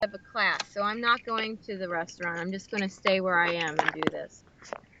have a class, so I'm not going to the restaurant. I'm just going to stay where I am and do this.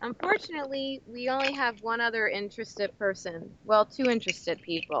 Unfortunately, we only have one other interested person. Well, two interested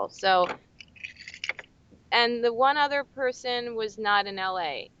people. So, and the one other person was not in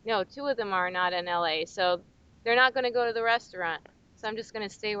LA. No, two of them are not in LA. So they're not going to go to the restaurant. So I'm just going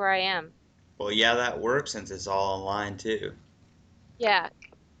to stay where I am. Well, yeah, that works since it's all online too. Yeah.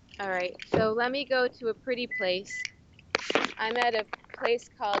 All right. So let me go to a pretty place. I'm at a place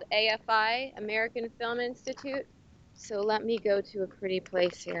called AFI, American Film Institute. So let me go to a pretty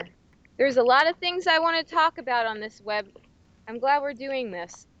place here. There's a lot of things I want to talk about on this web. I'm glad we're doing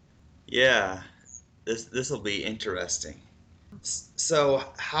this. Yeah, this will be interesting. So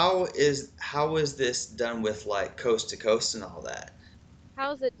how is this done with like coast to coast and all that?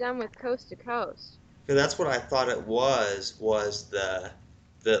 How's it done with Coast to Coast? Because that's what I thought it was the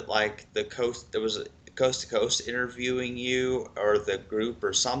like the coast there was a coast to coast interviewing you or the group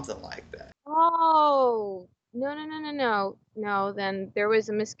or something like that. Oh, no, no, no, no, no. No, then there was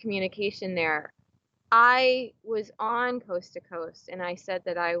a miscommunication there. I was on Coast to Coast and I said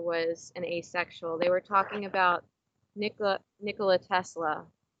that I was an asexual. They were talking about Nikola Tesla,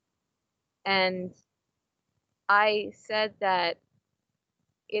 and I said that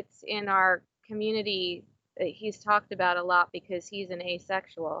it's in our community that he's talked about a lot because he's an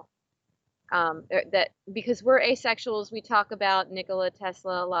asexual. That because we're asexuals, we talk about Nikola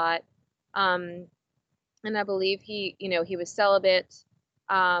Tesla a lot. Um, and I believe he was celibate,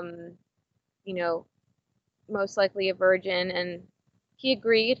 um, you know, most likely a virgin, and he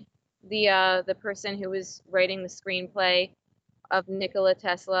agreed. The person who was writing the screenplay of Nikola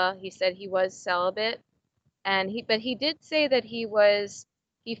Tesla, he said he was celibate, and he did say that he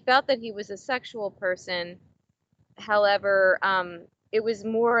felt that he was a sexual person. However, it was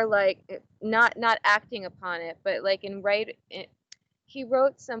more like not acting upon it, but like he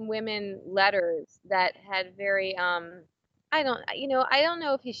wrote some women letters that had very I don't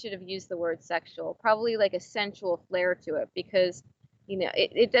know if he should have used the word sexual, probably like a sensual flair to it because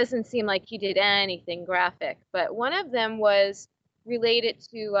it doesn't seem like he did anything graphic, but one of them was related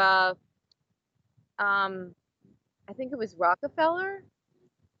to um I think it was Rockefeller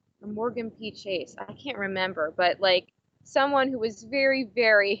or Morgan P. Chase. I can't remember, but like someone who was very,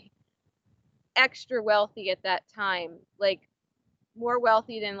 very extra wealthy at that time, like more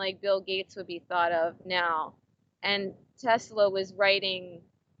wealthy than like Bill Gates would be thought of now. And Tesla was writing,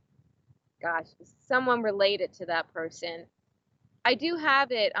 gosh, someone related to that person. I do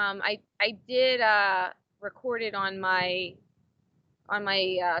have it. I did record it on my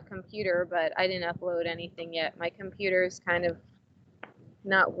computer, but I didn't upload anything yet. My computer's kind of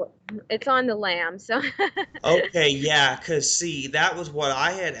not. It's on the lam, so Okay, yeah, cause see, that was what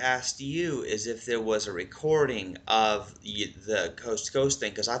I had asked you is if there was a recording of the coast to coast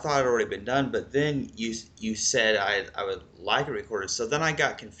thing, cause I thought it had already been done, but then you said I would like it recorded, so then I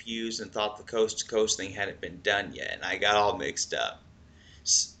got confused and thought the coast to coast thing hadn't been done yet, and I got all mixed up.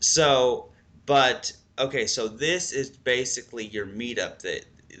 So, but okay, so this is basically your meetup that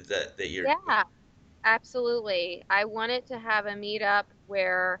you're doing. yeah, absolutely. I wanted to have a meetup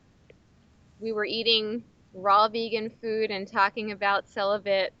where we were eating raw vegan food and talking about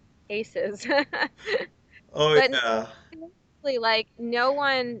celibate aces. Oh But yeah. honestly, like no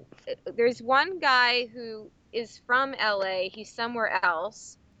one, there's one guy who is from LA, he's somewhere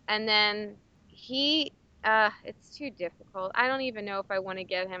else, and then he, it's too difficult. I don't even know if I want to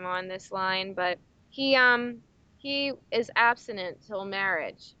get him on this line, but he, um, he is abstinent till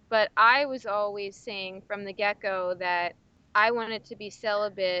marriage. But I was always saying from the get-go that I wanted to be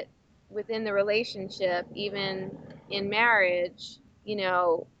celibate within the relationship, even in marriage,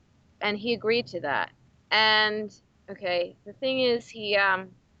 and he agreed to that. And okay, the thing is he's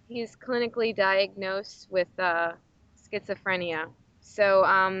clinically diagnosed with schizophrenia. So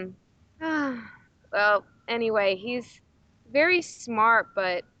well, anyway, he's very smart,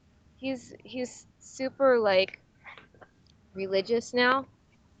 but he's super like religious now.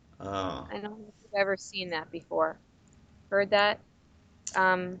 Oh. I don't know if you've ever seen that before. Heard that?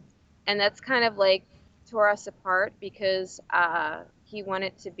 Um, and that's kind of like tore us apart because he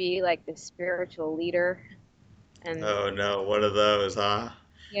wanted to be like the spiritual leader. And Oh no, one of those, huh?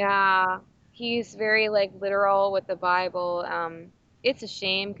 yeah, he's very like literal with the Bible. It's a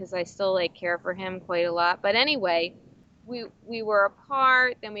shame because I still like care for him quite a lot. But anyway, we were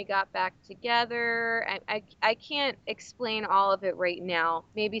apart, then we got back together. I can't explain all of it right now.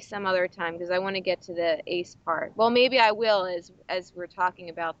 Maybe some other time because I want to get to the ace part. Well, maybe I will as we're talking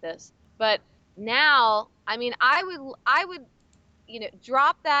about this. But now, I mean, I would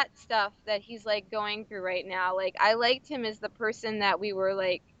drop that stuff that he's like going through right now. Like I liked him as the person that we were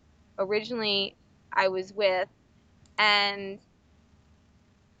like originally I was with, and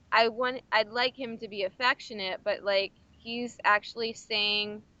I'd like him to be affectionate, but like he's actually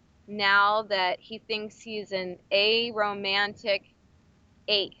saying now that he thinks he's an aromantic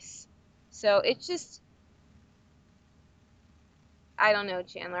ace. So it's just, I don't know,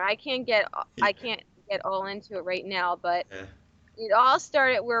 Chandler. I can't get all into it right now, but Yeah. it all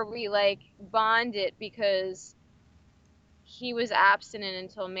started where we like bonded because he was abstinent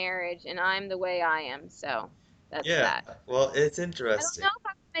until marriage and I'm the way I am. So that's Yeah. that. Well, it's I don't interesting. know if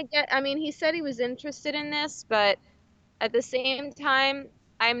I'm gonna get, I mean, he said he was interested in this, but at the same time,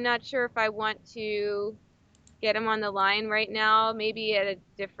 I'm not sure if I want to get him on the line right now, maybe at a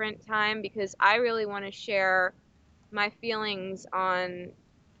different time, because I really want to share my feelings on,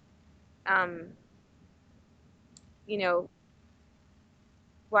 um, you know,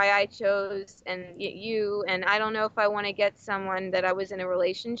 why I chose and you. And I don't know if I want to get someone that I was in a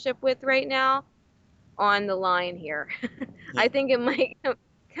relationship with right now on the line here. I think it might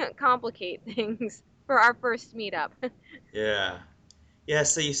complicate things for our first meetup. Yeah. Yeah,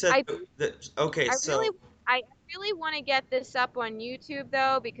 so you said I that, okay, I really so I really want to get this up on YouTube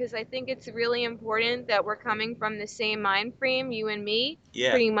though, because I think it's really important that we're coming from the same mind frame, you and me,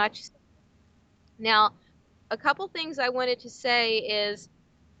 yeah. pretty much. Now, a couple things I wanted to say is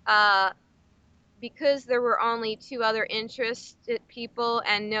uh because there were only two other interested people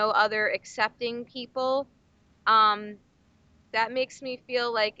and no other accepting people, um that makes me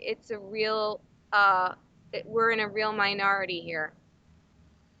feel like it's a real we're in a real minority here.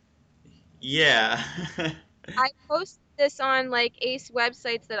 Yeah. I posted this on like ace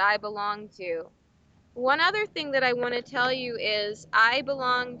websites that I belong to. One other thing that I want to tell you is I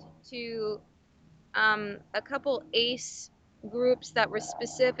belonged to a couple ACE groups that were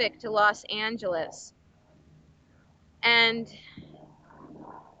specific to Los Angeles. And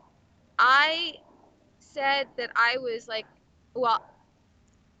I said that I was like, well,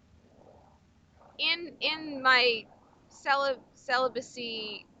 in my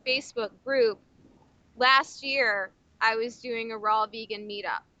celibacy Facebook group last year, I was doing a raw vegan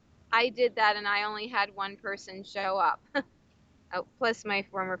meetup. I did that and I only had one person show up. Oh, plus my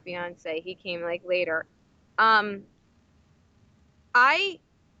former fiance, he came like later. Um, I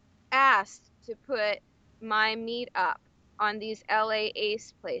asked to put my meet up on these LA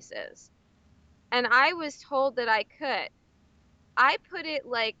Ace places, and I was told that I could. I put it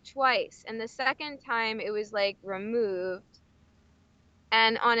like twice, and the second time it was like removed,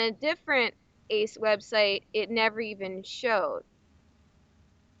 and on a different Ace website, it never even showed.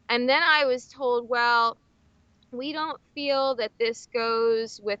 And then I was told, well, we don't feel that this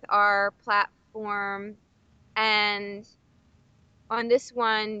goes with our platform, and on this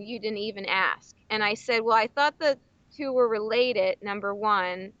one, you didn't even ask. And I said, well, I thought the two were related, number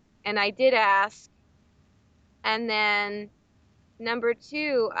one, and I did ask. And then number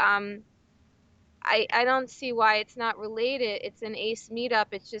two, I don't see why it's not related. It's an ACE meetup.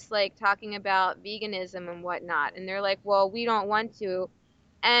 It's just like talking about veganism and whatnot. And they're like, well, we don't want to.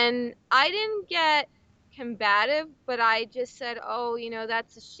 And I didn't get combative, but I just said, oh,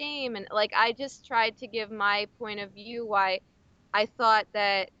 that's a shame. And like, I just tried to give my point of view why I thought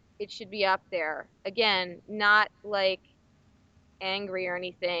that it should be up there. Again, not like angry or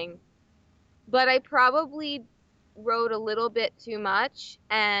anything, but I probably wrote a little bit too much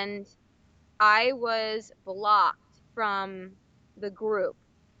and I was blocked from the group.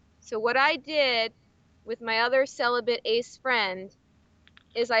 So what I did with my other celibate ace friend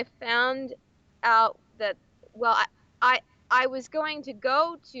is I found out that, well, I I was going to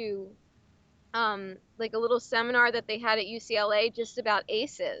go to like a little seminar that they had at UCLA just about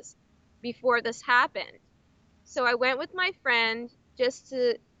aces before this happened. So I went with my friend just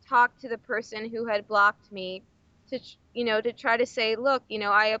to talk to the person who had blocked me to to try to say, look,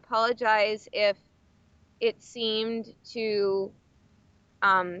 I apologize if it seemed too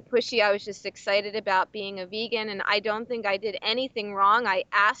pushy. I was just excited about being a vegan and I don't think I did anything wrong. I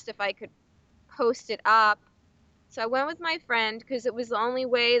asked if I could post it up. So I went with my friend because it was the only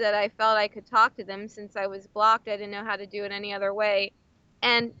way that I felt I could talk to them since I was blocked. I didn't know how to do it any other way.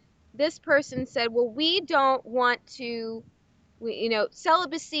 And this person said, well, we don't want to,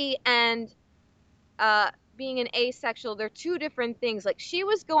 celibacy and being an asexual, they're two different things. Like she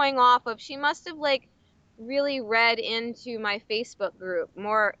was going off of, she must have like really read into my Facebook group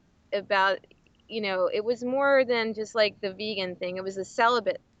more about, it was more than just like the vegan thing. It was a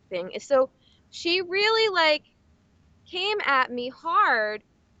celibate thing. So she really like came at me hard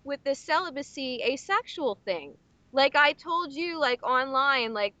with the celibacy asexual thing. Like I told you, like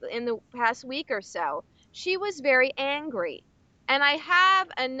online, like in the past week or so, she was very angry. And I have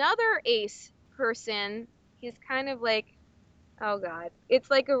another ace person. He's kind of like, oh God, it's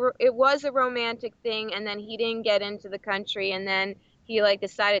like it was a romantic thing, and then he didn't get into the country, and then he like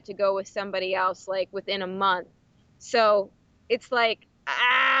decided to go with somebody else like within a month. So it's like,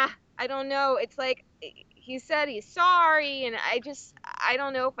 I don't know. It's like he said he's sorry, and I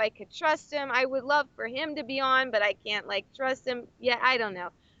don't know if I could trust him. I would love for him to be on, but I can't like trust him. Yeah, I don't know.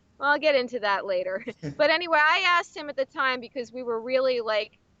 Well, I'll get into that later. But anyway, I asked him at the time because we were really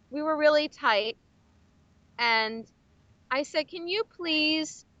tight, and I said, "Can you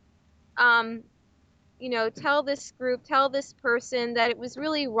please um tell this group, tell this person that it was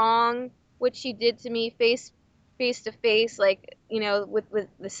really wrong what she did to me face to face, like, with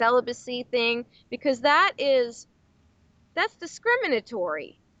the celibacy thing, because that's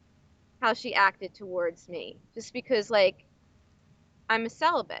discriminatory how she acted towards me just because like I'm a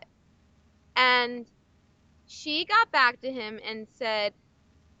celibate." And she got back to him and said,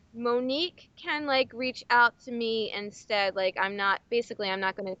 "Monique can like reach out to me instead. Like I'm not going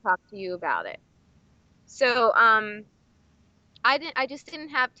to talk to you about it." So, I just didn't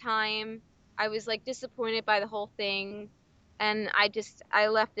have time. I was like disappointed by the whole thing, and I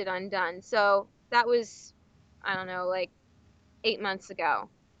left it undone. So that was, I don't know, like 8 months ago.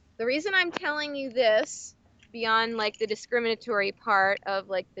 The reason I'm telling you this, beyond like the discriminatory part of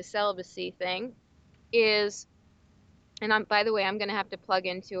like the celibacy thing, is, and by the way, I'm gonna have to plug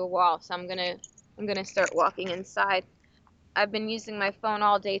into a wall, so I'm gonna start walking inside. I've been using my phone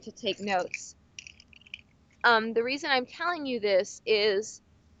all day to take notes. The reason I'm telling you this is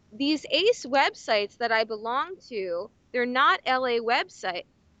these ACE websites that I belong to, they're not LA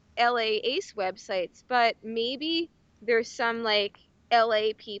ACE websites, but maybe there's some like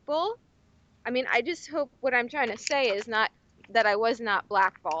LA people. I mean, I just hope what I'm trying to say is not that I was not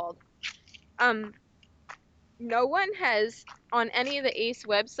blackballed. Um, no one has, on any of the ACE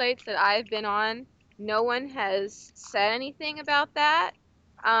websites that I've been on, no one has said anything about that.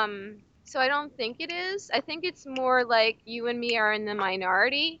 So I don't think it is. I think it's more like you and me are in the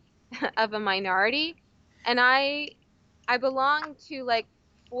minority of a minority. And I belong to like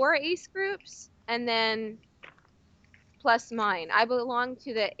 4 ACE groups, and then plus mine. I belong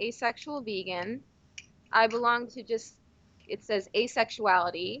to the asexual vegan. I belong to just, it says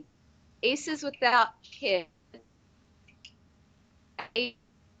asexuality, aces without kids.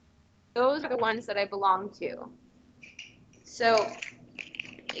 Those are the ones that I belong to. So,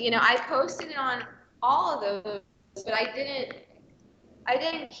 I posted it on all of those, but I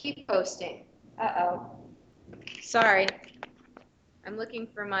didn't keep posting. Uh-oh. Sorry. I'm looking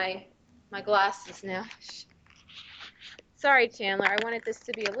for my glasses now. Sorry, Chandler. I wanted this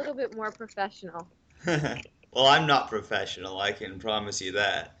to be a little bit more professional. Well, I'm not professional, I can promise you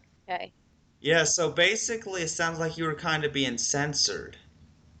that. Okay. Yeah, so basically, it sounds like you were kind of being censored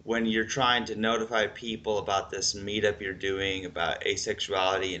when you're trying to notify people about this meetup you're doing about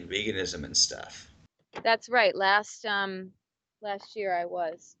asexuality and veganism and stuff. That's right. Last year I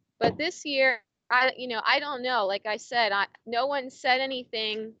was. But this year, I don't know. Like I said, no one said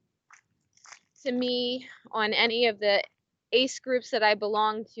anything to me on any of the ACE groups that I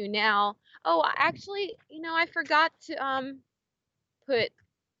belong to now. Oh, actually, I forgot to put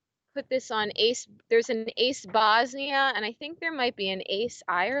this on ACE. There's an ACE Bosnia, and I think there might be an ACE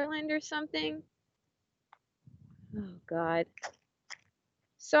Ireland or something. Oh God.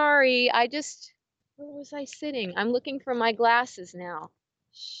 Sorry, where was I sitting? I'm looking for my glasses now.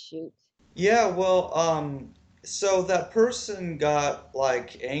 Shoot. Yeah, well, so that person got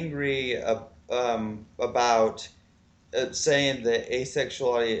like angry about saying that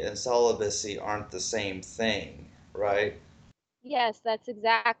asexuality and celibacy aren't the same thing, right? Yes, that's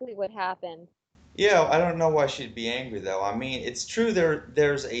exactly what happened. Yeah, I don't know why she'd be angry though. I mean, it's true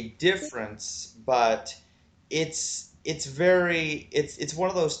there's a difference, but it's one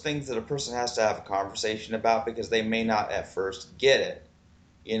of those things that a person has to have a conversation about because they may not at first get it,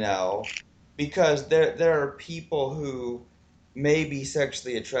 you know, because there are people who may be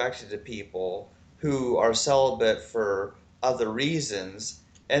sexually attracted to people who are celibate for other reasons,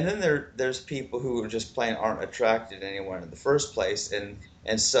 and then there's people who just plain aren't attracted to anyone in the first place,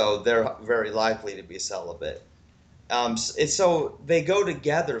 and so they're very likely to be celibate. It's so they go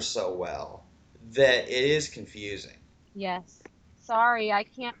together so well that it is confusing. Yes. Sorry, I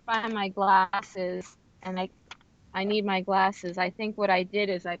can't find my glasses, and I need my glasses. I think what I did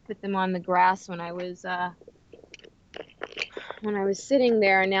is I put them on the grass when I was sitting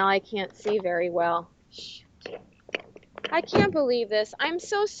there, and now I can't see very well. I can't believe this. I'm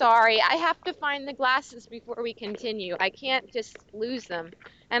so sorry. I have to find the glasses before we continue. I can't just lose them.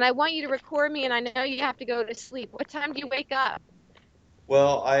 And I want you to record me, and I know you have to go to sleep. What time do you wake up?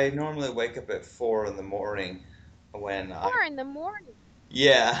 Well, I normally wake up at 4 in the morning when I, 4 in the morning.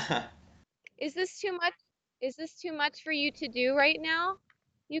 yeah. Is this too much? Is this too much for you to do right now?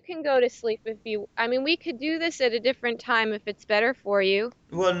 You can go to sleep if you, I mean, we could do this at a different time if it's better for you.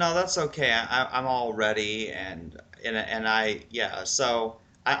 Well, no, that's okay. I'm all ready and I yeah. So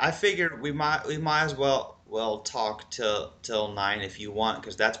I figured we might as well talk till 9 if you want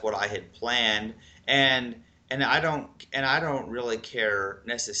because that's what I had planned and and I don't really care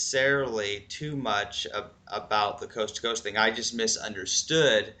necessarily too much about the coast to coast thing. I just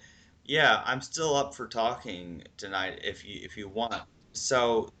misunderstood. Yeah, I'm still up for talking tonight if you want.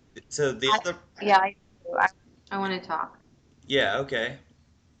 So so the I, other yeah, I do. I want to talk. yeah, okay.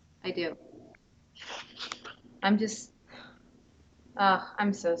 I do. I'm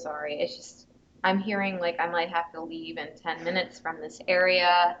I'm so sorry. It's just, I'm hearing like I might have to leave in 10 minutes from this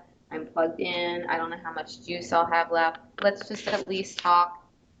area. I'm plugged in. I don't know how much juice I'll have left. Let's just at least talk.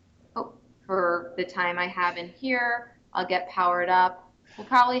 Oh, for the time I have in here. I'll get powered up. We'll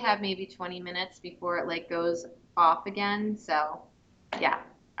probably have maybe 20 minutes before it like goes off again. So, yeah.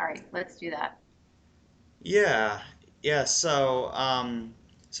 All right, let's do that. Yeah, yeah.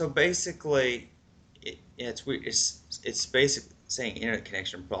 So basically, it's weird. It's basic saying internet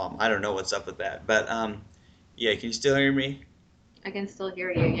connection problem. I don't know what's up with that, but yeah. Can you still hear me? I can still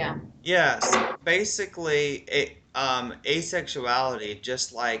hear you. Yeah. Yeah. So basically, asexuality,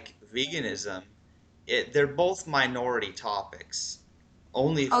 just like veganism, they're both minority topics.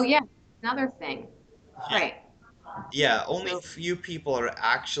 Only, Oh, yeah. Another thing. yeah, Right. yeah, only So, few people are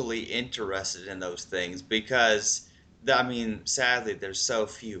actually interested in those things because, I mean, sadly, there's so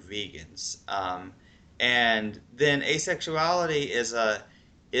few vegans. And then asexuality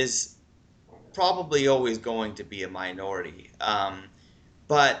is probably always going to be a minority.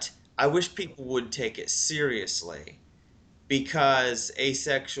 But I wish people would take it seriously because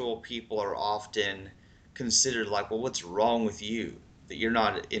asexual people are often considered like, well, what's wrong with you that you're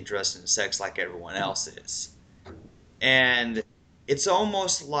not interested in sex like everyone else is? And it's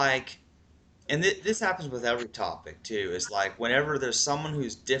almost like and this happens with every topic too is like whenever there's someone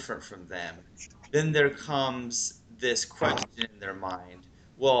who's different from them then there comes this question in their mind,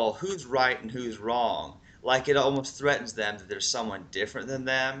 well, who's right and who's wrong, like it almost threatens them that there's someone different than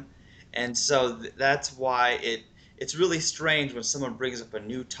them. And so that's why it's really strange when someone brings up a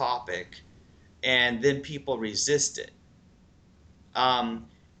new topic and then people resist it. um,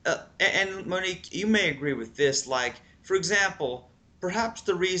 and Monique, you may agree with this. Like, for example, perhaps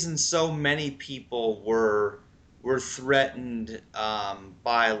the reason so many people were threatened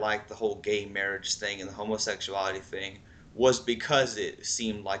by like the whole gay marriage thing and the homosexuality thing was because it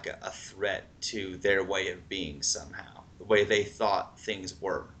seemed like a threat to their way of being somehow, the way they thought things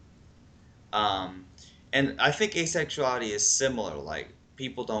were. Um, and I think asexuality is similar. Like,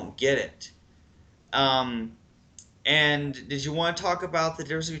 people don't get it. Um, and did you want to talk about the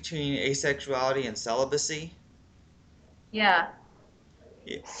difference between asexuality and celibacy? yeah.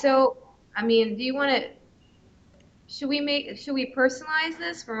 Yeah, So, I mean, do you want to, should we personalize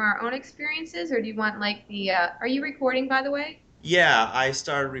this from our own experiences, or do you want like are you recording, by the way? yeah, I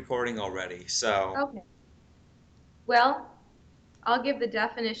started recording already. So, Okay. Well, I'll give the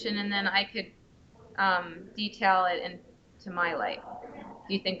definition and then I could detail it into my life.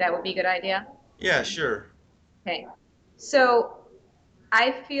 Do you think that would be a good idea? yeah, sure. Okay. So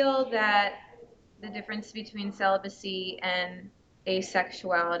I feel that the difference between celibacy and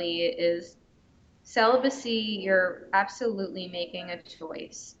asexuality is celibacy, you're absolutely making a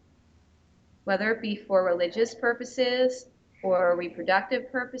choice, whether it be for religious purposes or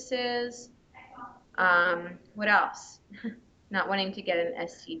reproductive purposes. What else? Not wanting to get an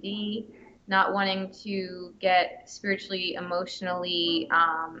STD, not wanting to get spiritually, emotionally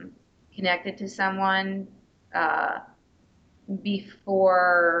connected to someone uh,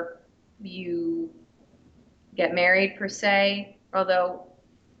 before you get married, per se. Although,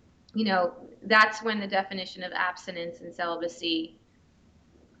 you know, that's when the definition of abstinence and celibacy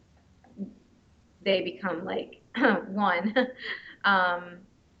they become like one. um,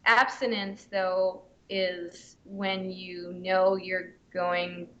 Abstinence, though, is when you know you're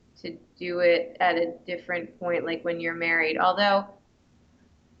going to do it at a different point, like when you're married. Although,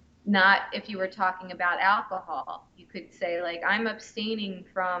 not if you were talking about alcohol. You could say, like, I'm abstaining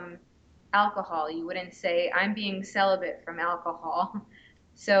from alcohol. You wouldn't say, I'm being celibate from alcohol.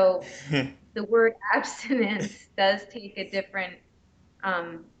 So the word abstinence does take a different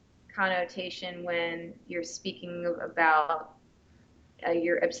um, connotation when you're speaking about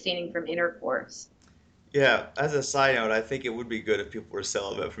you're abstaining from intercourse. Yeah, as a side note, I think it would be good if people were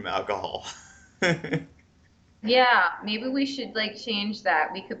celibate from alcohol. Yeah, maybe we should like change that.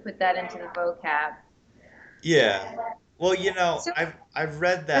 We could put that into the vocab. Yeah. Well, So, I've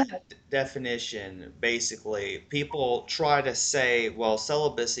read go that ahead. definition. Basically, people try to say, well,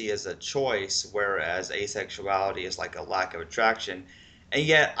 celibacy is a choice, whereas asexuality is like a lack of attraction. And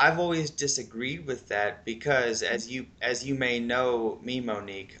yet, I've always disagreed with that because, as you may know me,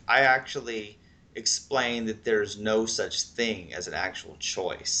 Monique, I actually explain that there's no such thing as an actual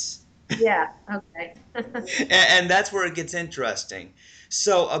choice. Yeah, okay. And that's where it gets interesting.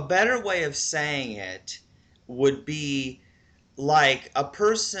 So, a better way of saying it would be like a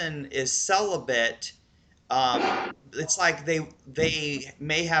person is celibate. It's like they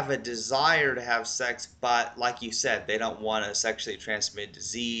may have a desire to have sex, but like you said, they don't want a sexually transmitted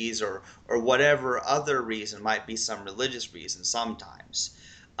disease or whatever other reason, might be some religious reason sometimes.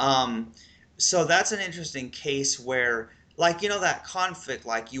 Um, so that's an interesting case where, like, that conflict,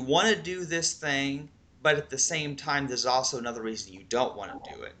 like you want to do this thing, but at the same time, there's also another reason you don't want to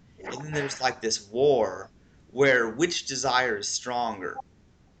do it. And then there's like this war where which desire is stronger,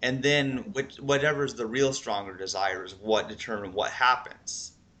 and then whatever's the real stronger desire is what determines what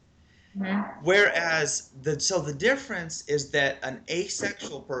happens. Mhm. Whereas the difference is that an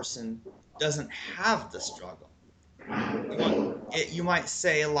asexual person doesn't have the struggle. You might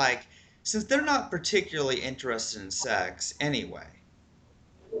say, like, since they're not particularly interested in sex anyway,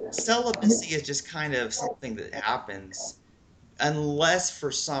 celibacy is just kind of something that happens unless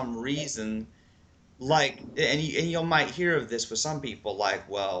for some reason, like, and you might hear of this with some people, like,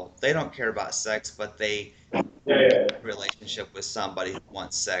 well, they don't care about sex, but they relationship with somebody who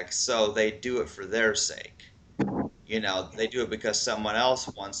wants sex, so they do it for their sake. They do it because someone else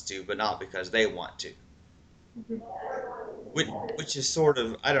wants to, but not because they want to. Which is sort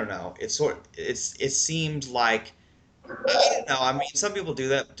of, I don't know. It seems like, I don't know. I mean, some people do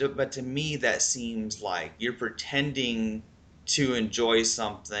that, but to me, that seems like you're pretending to enjoy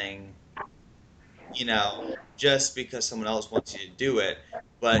something, just because someone else wants you to do it,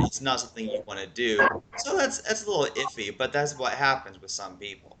 but it's not something you want to do. So that's a little iffy, but that's what happens with some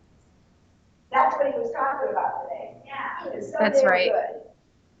people. That's what he was talking about today. Yeah. That's right. Good.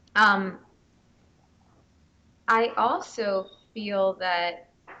 Um, I also feel that,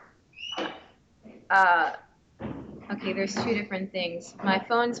 uh, okay, there's two different things. My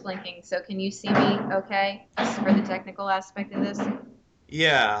phone's blinking, so can you see me okay? Just for the technical aspect of this?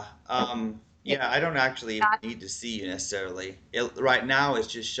 Yeah, Yeah. yeah, I don't actually even need to see you necessarily. Right now it's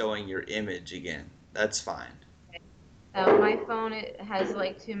just showing your image again. That's fine. My phone, it has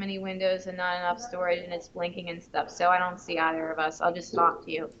like too many windows and not enough storage, and it's blinking and stuff, so I don't see either of us. I'll just talk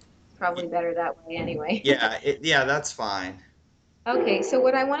to you. It's Y- probably better that way anyway. yeah, that's fine. Okay, so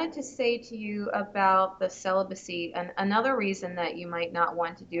what I wanted to say to you about the celibacy, and another reason that you might not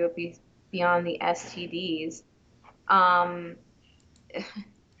want to do it beyond the STDs, um,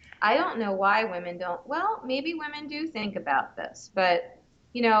 I don't know why women don't. Well, maybe women do think about this, but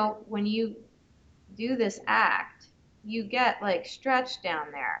when you do this act, you get like stretched down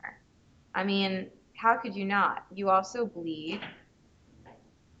there. I mean, how could you not? You also bleed,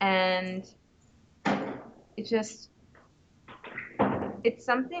 and it just, it's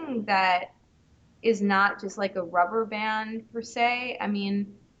something that is not just like a rubber band per se. I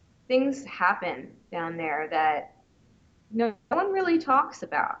mean, things happen down there that no one really talks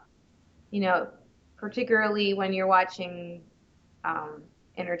about, you know, particularly when you're watching um,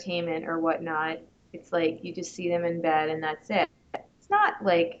 entertainment or whatnot. It's like you just see them in bed and that's it. It's not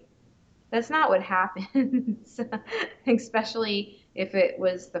like that's not what happens, especially if it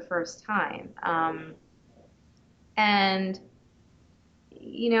was the first time. And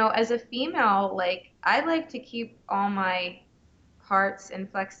as a female, like I like to keep all my parts and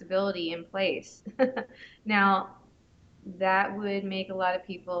flexibility in place. Now, that would make a lot of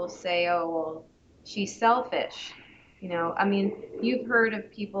people say, oh, well, she's selfish. I mean, you've heard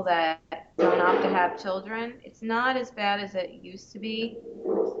of people that don't opt to have children. It's not as bad as it used to be,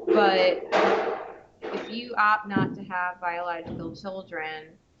 but if you opt not to have biological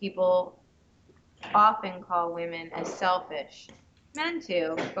children, people often call women as selfish. Men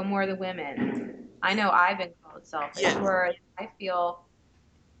too, but more the women. I know I've been called selfish, Yeah, whereas I feel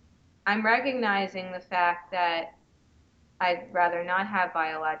I'm recognizing the fact that I'd rather not have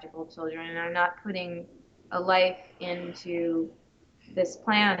biological children and I'm not putting a life into this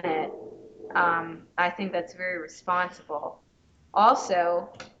planet. I think that's very responsible. Also,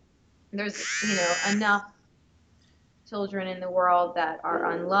 there's, enough children in the world that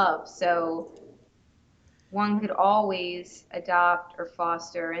are unloved. So one could always adopt or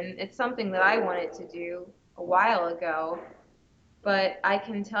foster. And it's something that I wanted to do a while ago. But I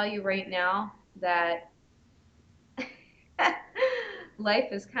can tell you right now that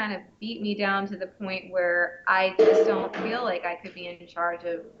life has kind of beat me down to the point where I just don't feel like I could be in charge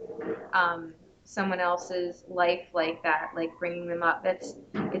of um, someone else's life like that, like bringing them up.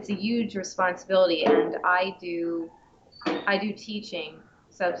 It's a huge responsibility, and I do teaching,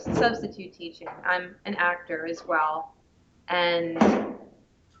 substitute teaching. I'm an actor as well, and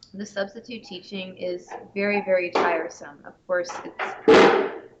the substitute teaching is very, very tiresome. Of course,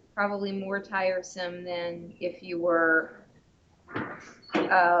 it's probably more tiresome than if you were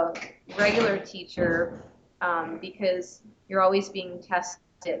a regular teacher, because you're always being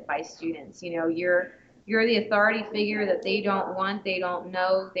tested by students. You're the authority figure that they don't want, they don't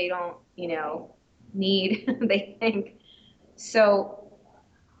know, they don't, need, they think. So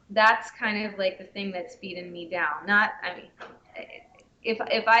that's kind of like the thing that's beating me down. Not, I mean,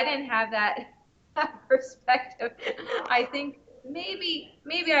 if I didn't have that, that perspective, I think maybe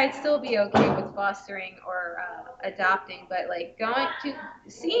I'd still be okay with fostering or adopting. But like going to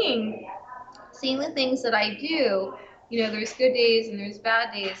seeing the things that I do, there's good days and there's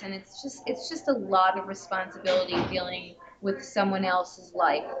bad days, and it's just a lot of responsibility dealing with someone else's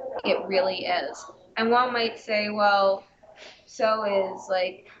life. It really is. And one might say, well, so is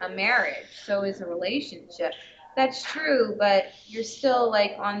like a marriage, so is a relationship. That's true, but you're still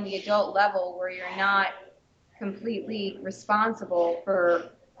like on the adult level where you're not completely responsible for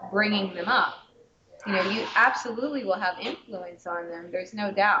bringing them up. You absolutely will have influence on them. There's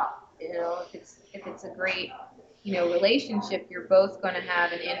no doubt. If it's a great, relationship, you're both going to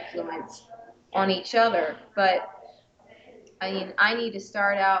have an influence on each other. But I mean, I need to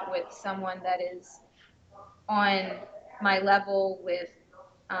start out with someone that is on my level with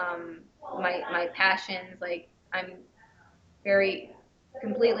my passions. Like I'm very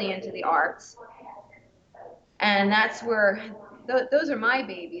completely into the arts, and that's where those are my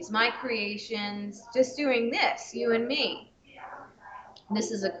babies, my creations. Just doing this, you and me.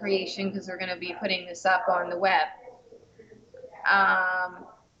 This is a creation because we're going to be putting this up on the web. I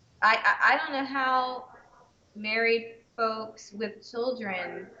don't know how married folks with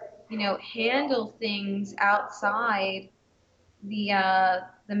children, handle things outside the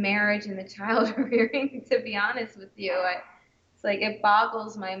marriage and the child rearing. To be honest with you, it's like it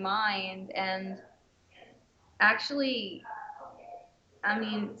boggles my mind. And actually, I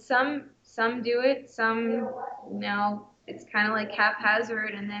mean, some do it, some it's kind of like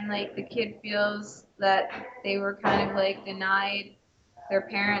haphazard, and then like the kid feels that they were kind of like denied their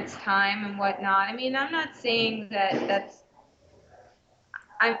parents' time and whatnot. I mean, I'm not saying that that's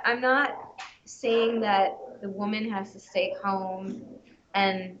I'm not saying that the woman has to stay home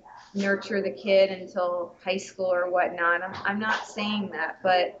and nurture the kid until high school or whatnot. I'm not saying that,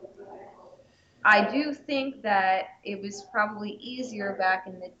 but I do think that it was probably easier back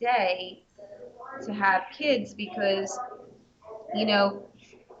in the day to have kids because, you know,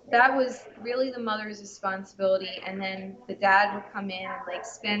 that was really the mother's responsibility, and then the dad would come in and like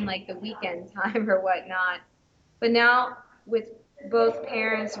spend like the weekend time or whatnot. But now with both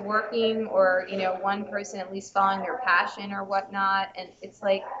parents working, or one person at least following their passion or whatnot, and it's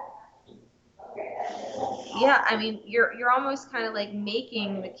like, yeah, I mean, you're almost kind of like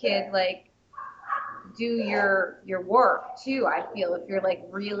making the kid like do your work too. I feel if you're like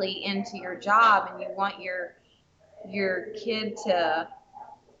really into your job and you want your kid to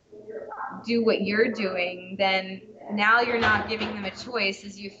do what you're doing, then now you're not giving them a choice,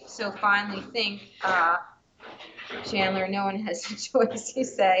 as you so finally think, Chandler. No one has a choice, you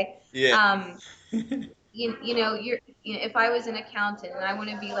say. Yeah. Um, if I was an accountant and I want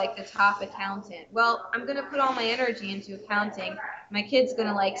to be like the top accountant, well, I'm going to put all my energy into accounting. My kid's going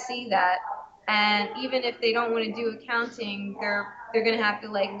to like see that. And even if they don't want to do accounting, they're going to have to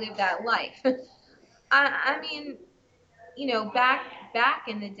like live that life. I mean, back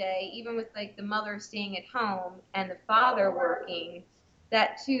in the day, even with like the mother staying at home and the father working,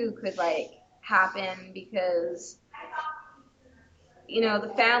 that too could like happen because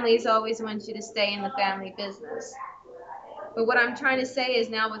the families always want you to stay in the family business. But what I'm trying to say is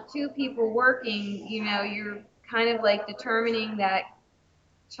now with two people working, you're kind of like determining that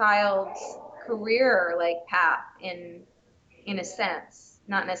child's career like path in a sense,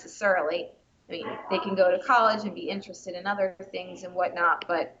 not necessarily. I mean, they can go to college and be interested in other things and whatnot,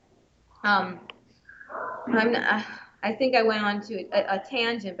 but um, I'm not, I think I went on to a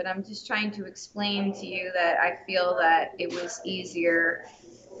tangent, but I'm just trying to explain to you that I feel that it was easier,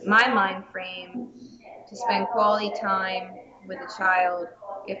 my mind frame, to spend quality time with a child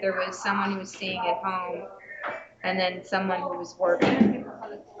if there was someone who was staying at home and then someone who was working.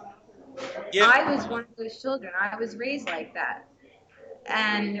 Yep. I was one of those children. I was raised like that.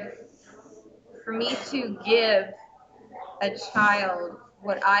 And for me to give a child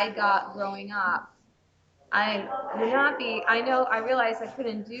what I got growing up, I would not be. I realized I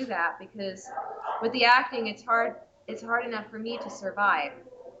couldn't do that because with the acting, it's hard enough for me to survive.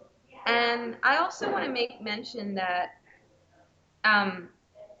 And I also want to make mention that um,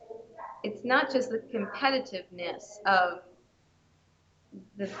 it's not just the competitiveness of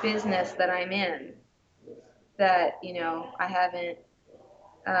the business that I'm in that, I haven't,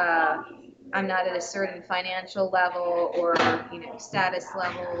 uh, I'm not at a certain financial level or, status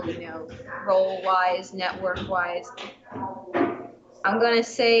level, role wise, network wise. I'm going to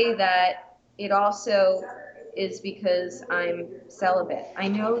say that it also is because I'm celibate. I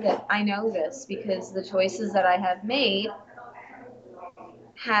know this because the choices that I have made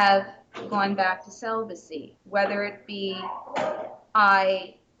have gone back to celibacy, whether it be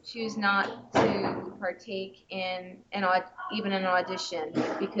I choose not to partake in even an audition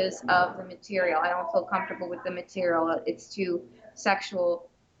because of the material. I don't feel comfortable with the material. It's too sexual,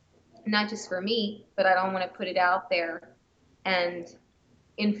 not just for me, but I don't want to put it out there and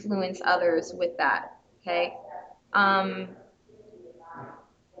influence others with that. Okay. Um,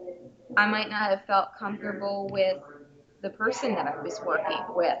 I might not have felt comfortable with the person that I was working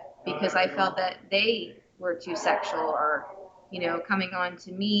with because I felt that they were too sexual or, coming on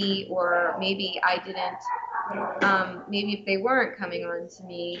to me, or maybe I didn't, maybe if they weren't coming on to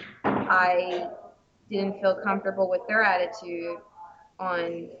me, I didn't feel comfortable with their attitude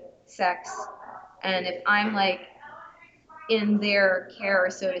on sex. And if I'm like in their care,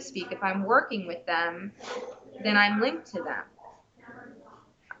 so to speak, if I'm working with them, then I'm linked to them.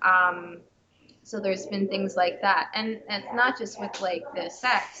 So there's been things like that. And it's not just with like the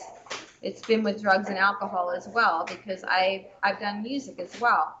sex, it's been with drugs and alcohol as well, because I've done music as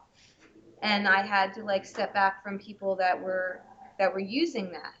well. And I had to like step back from people that were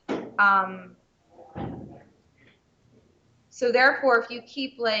using that. So therefore, if you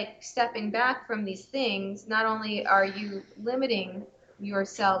keep like stepping back from these things, not only are you limiting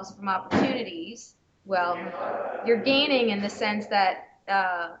yourselves from opportunities, well, you're gaining in the sense that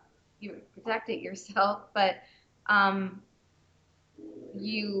you protect it yourself, but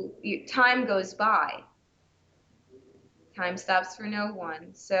you time goes by. Time stops for no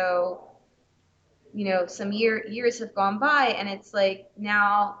one. So, some years have gone by, and it's like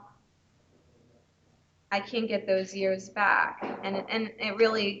now I can't get those years back, and it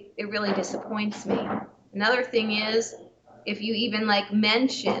really disappoints me. Another thing is, if you even like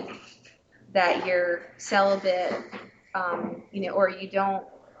mention that you're celibate, or you don't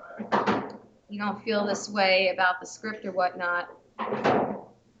feel this way about the script or whatnot,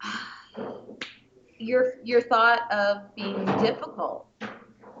 you're thought of being difficult.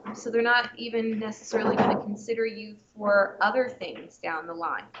 So they're not even necessarily going to consider you for other things down the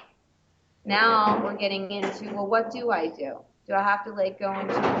line. Now we're getting into, well, what do I do? Do I have to like go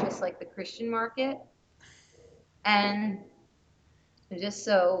into just like the Christian market? And just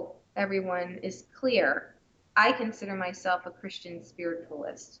so everyone is clear, I consider myself a Christian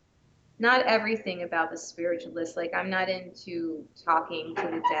spiritualist. Not everything about the spiritualist, like I'm not into talking to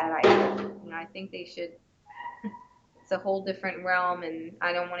the dead. I think they should. It's a whole different realm, and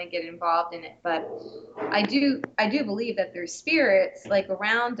I don't want to get involved in it. But I do believe that there's spirits like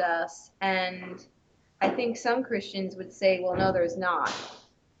around us, and I think some Christians would say, well, no, there's not.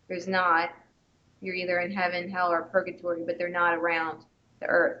 There's not. You're either in heaven, hell, or purgatory, but they're not around the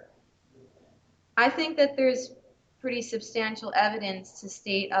earth. I think that there's pretty substantial evidence to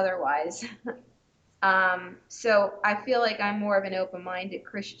state otherwise. So I feel like I'm more of an open-minded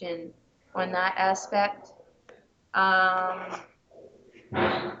Christian on that aspect. And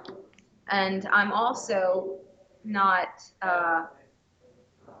I'm also not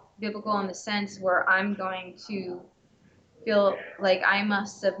biblical in the sense where I'm going to feel like I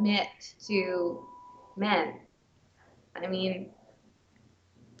must submit to men. I mean,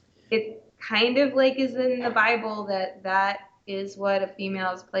 it kind of like is in the Bible that is what a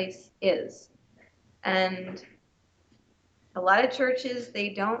female's place is. And a lot of churches, they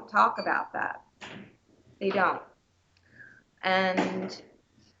don't talk about that. They don't. And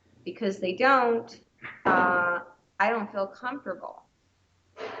because they don't, I don't feel comfortable.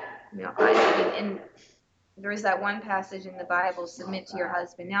 And there's that one passage in the Bible, submit to your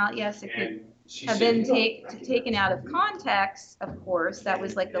husband. Now, yes, it could have been taken out of context, of course. That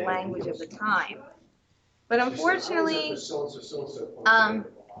was like the language of the time. But unfortunately, some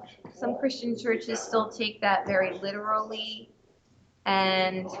Christian churches still take that very literally.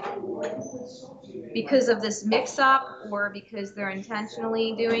 And because of this mix-up, or because they're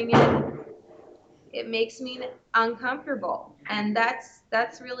intentionally doing it, it makes me uncomfortable. And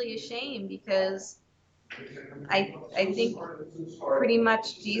that's really a shame, because I think pretty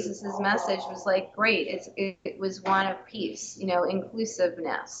much Jesus's message was like, great. It was one of peace,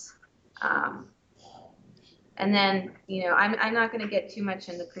 inclusiveness. Um, and then, I'm not going to get too much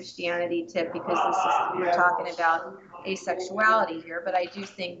into Christianity tip because we're talking about asexuality here, but I do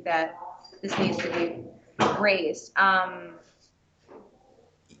think that this needs to be raised.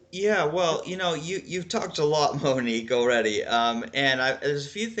 Yeah, well, you've talked a lot, Monique, already, and there's a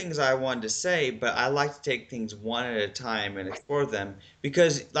few things I wanted to say, but I like to take things one at a time and explore them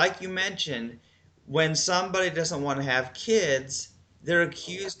because, like you mentioned, when somebody doesn't want to have kids, they're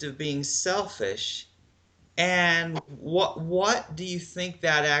accused of being selfish. And what do you think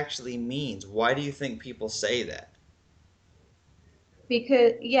that actually means? Why do you think people say that?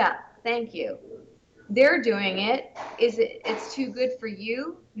 Because, yeah, thank you. They're doing it. It's too good for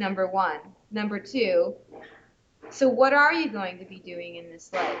you? Number one. Number two, so what are you going to be doing in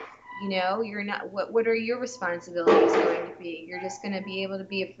this life? You're not, what are your responsibilities going to be? You're just going to be able to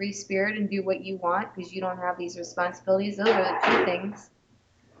be a free spirit and do what you want because you don't have these responsibilities. Those are the two things.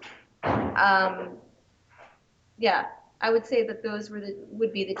 Um, yeah, I would say that those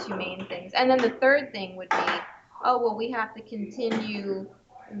would be the two main things. And then the third thing would be, oh well, we have to continue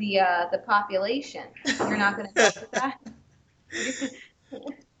the population. You're not going to help with that.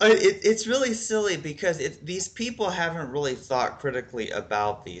 It's really silly because these people haven't really thought critically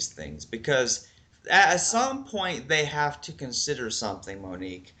about these things because at some point they have to consider something,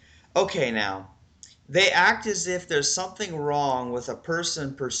 Monique. Okay, now, they act as if there's something wrong with a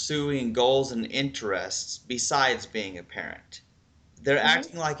person pursuing goals and interests besides being a parent. They're Hmm.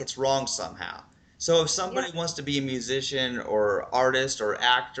 acting like it's wrong somehow. So if Yeah. somebody wants to be a musician or artist or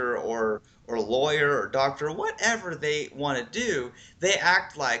actor or lawyer or doctor, whatever they want to do, they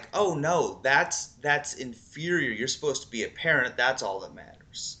act like, "Oh no, that's inferior. You're supposed to be a parent. That's all that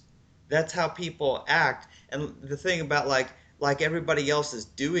matters." That's how people act. And the thing about like everybody else is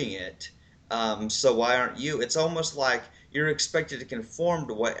doing it, so why aren't you? It's almost like you're expected to conform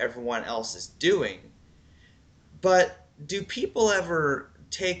to what everyone else is doing. But do people ever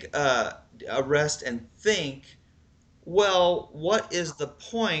take a rest and think, well, what is the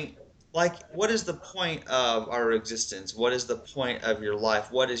point? Like, what is the point of our existence? What is the point of your life?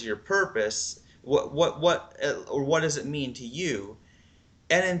 What is your purpose? Or what does it mean to you?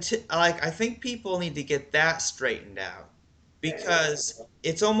 And like, I think people need to get that straightened out because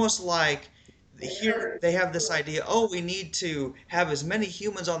it's almost like here they have this idea, oh, we need to have as many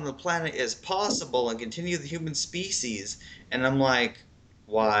humans on the planet as possible and continue the human species. And I'm like,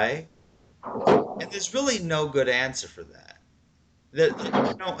 why? And there's really no good answer for that. They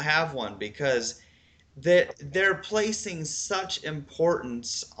don't have one because they're placing such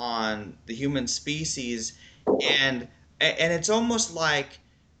importance on the human species, and and it's almost like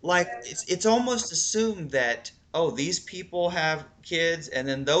it's almost assumed that, oh, these people have kids and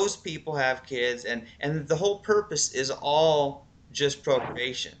then those people have kids, and the whole purpose is all just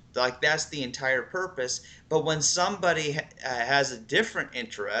procreation. Like that's the entire purpose. But when somebody has a different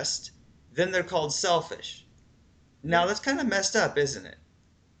interest, then they're called selfish. Now Yep. that's kind of messed up, isn't it?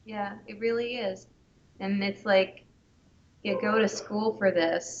 Yeah, it really is. And it's like, you go to school for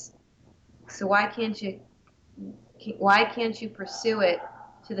this. So why can't you pursue it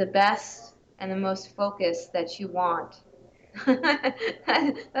to the best and the most focus that you want?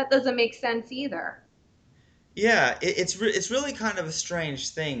 That doesn't make sense either. Yeah, it's really kind of a strange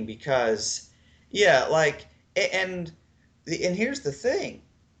thing because, yeah, like, and and here's the thing.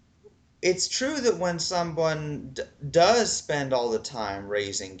 It's true that when someone does spend all the time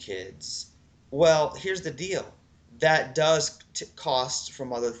raising kids, well, here's the deal. That does cost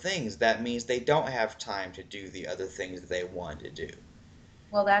from other things. That means they don't have time to do the other things that they want to do.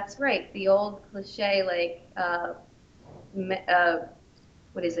 Well, that's right. The old cliche, like,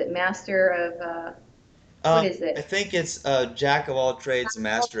 what is it? Master of, what is I it? think it's Jack of all trades,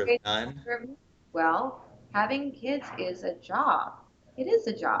 master of none. Well, having kids is a job. It is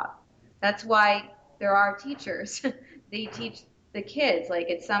a job. That's why there are teachers. They teach the kids. Like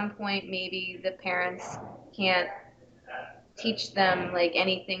at some point, maybe the parents can't teach them like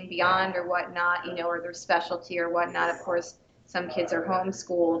anything beyond or whatnot, or their specialty or whatnot. Of course, some kids are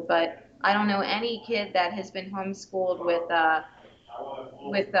homeschooled, but I don't know any kid that has been homeschooled with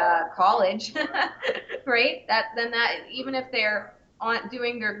college, right? That even if they're on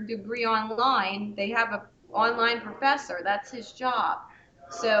doing their degree online, they have a online professor. That's his job.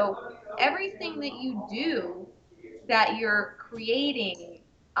 So everything that you do that you're creating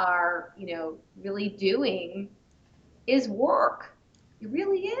are really doing is work. It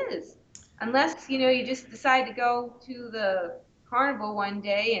really is. Unless you just decide to go to the carnival one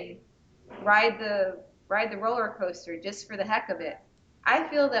day and ride the ride the roller coaster just for the heck of it. I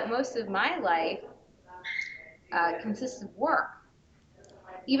feel that most of my life consists of work,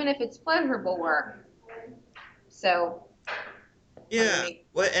 even if it's pleasurable work. So I'm gonna Yeah. make.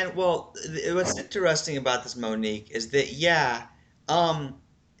 What's interesting about this, Monique, is that yeah, um,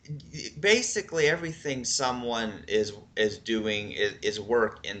 basically everything someone is doing is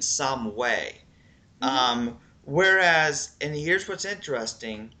work in some way. Mm-hmm. Whereas, and here's what's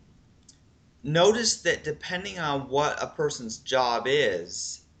interesting: notice that depending on what a person's job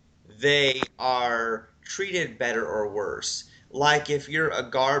is, they are treated better or worse. Like if you're a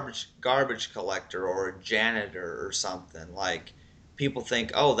garbage collector or a janitor or something, like people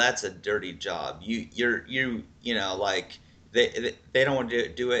think, "Oh, that's a dirty job. You know, like they don't want to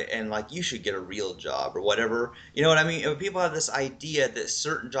do it, and like you should get a real job or whatever." You know what I mean? People have this idea that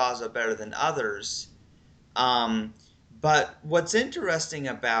certain jobs are better than others. um, but what's interesting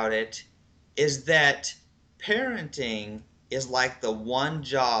about it is that parenting is like the one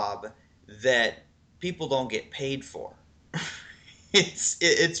job that people don't get paid for.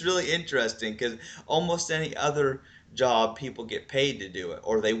 It's really interesting because almost any other job people get paid to do it,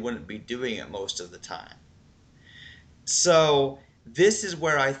 or they wouldn't be doing it most of the time. So this is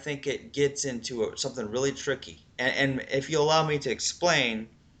where I think it gets into something really tricky. And if you allow me to explain,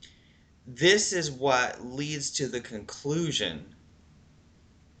 this is what leads to the conclusion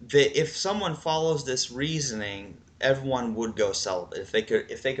that if someone follows this reasoning, everyone would go celibate if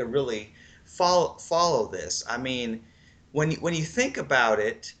they could really follow this. I mean, when you think about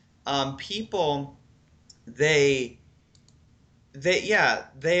it, people they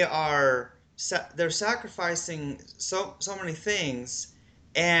they are they're sacrificing so many things,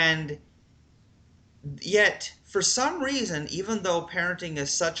 and yet for some reason, even though parenting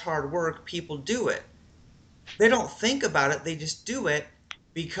is such hard work, people do it. They don't think about it, they just do it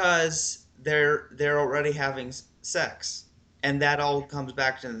because they're already having sex, and that all comes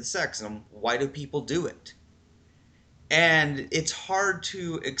back to the sex. And why do people do it? And it's hard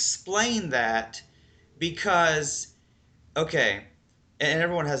to explain that because, okay, and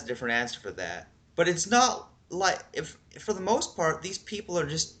everyone has a different answer for that, but it's not like, if for the most part these people are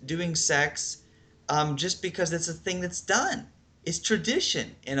just doing sex just because it's a thing that's done. It's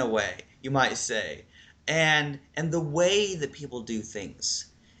tradition in a way, you might say. And the way that people do things,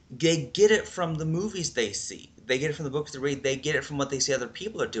 they get it from the movies they see, they get it from the books they read, they get it from what they see other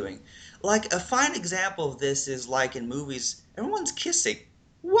people are doing. Like a fine example of this is like in movies, everyone's kissing.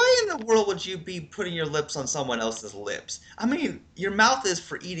 Why in the world would you be putting your lips on someone else's lips? I mean, your mouth is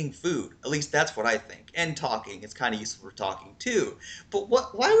for eating food. At least that's what I think. And talking. It's kind of useful for talking too. But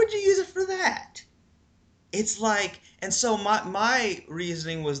why would you use it for that? It's like, and so my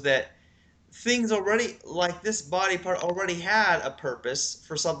reasoning was that things already, like this body part already had a purpose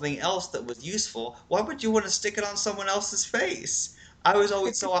for something else that was useful. Why would you want to stick it on someone else's face? I was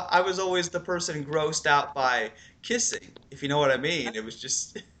always the person grossed out by kissing, if you know what I mean. It was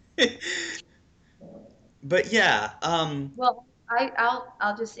just but yeah, Well,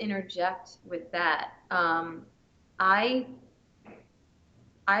 I'll just interject with that. I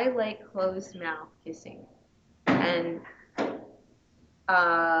I like closed mouth kissing, and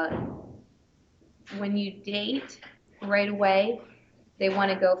uh, when you date right away, they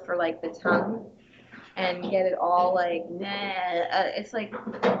want to go for like the tongue and get it all like nah. It's like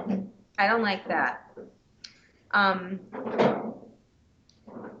I don't like that. Um,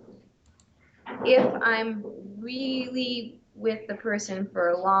 if I'm really with the person for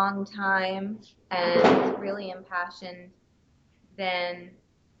a long time and really impassioned, then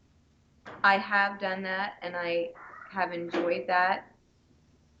I have done that and I have enjoyed that.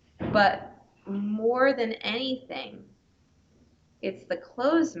 But more than anything, it's the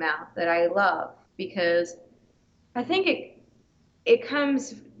closed mouth that I love because I think it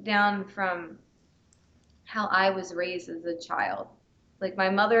comes down from how I was raised as a child. Like my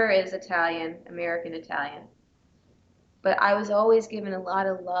mother is Italian, American Italian, but I was always given a lot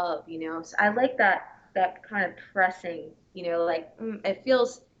of love, you know. So I like that kind of pressing, you know, like it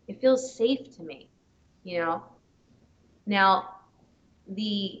feels safe to me, you know. Now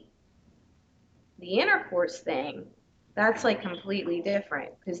the the intercourse thing, that's like completely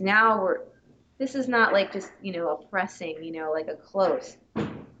different because now we're this is not like just, you know, a pressing, you know, like a close.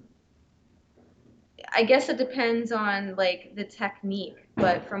 I guess it depends on like the technique,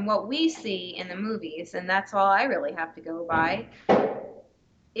 but from what we see in the movies, and that's all I really have to go by,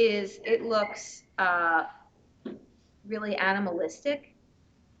 is it looks really animalistic.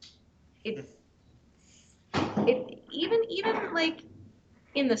 It's even like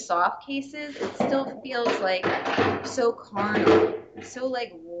in the soft cases, it still feels like so carnal, so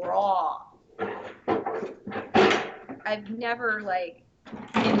like raw. I've never like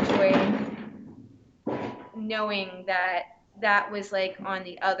enjoyed knowing that that was like on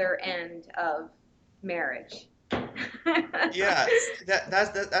the other end of marriage. Yeah,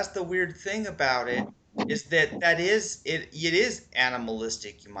 that's the weird thing about it is that is it is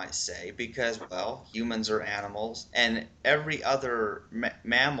animalistic, you might say, because well, humans are animals, and every other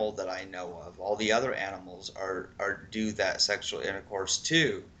mammal that I know of, all the other animals are do that sexual intercourse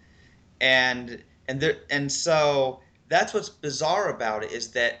too. And so that's what's bizarre about it is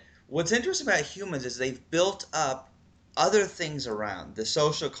that what's interesting about humans is they've built up other things around the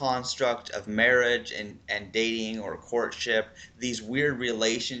social construct of marriage and dating or courtship, these weird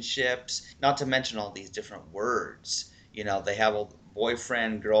relationships, not to mention all these different words. You know, they have a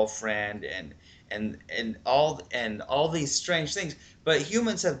boyfriend, girlfriend, and all these strange things. But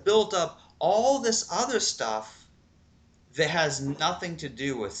humans have built up all this other stuff that has nothing to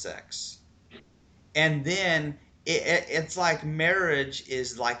do with sex. And then it's like marriage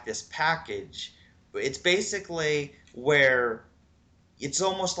is like this package. It's basically where it's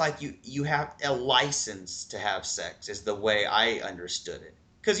almost like you have a license to have sex is the way I understood it.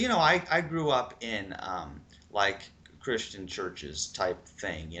 Because I grew up in like Christian churches type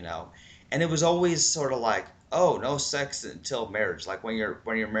thing, and it was always sort of like, oh, no sex until marriage. Like when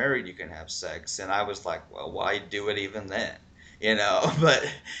you're married you can have sex, and I was like, well, why do it even then? But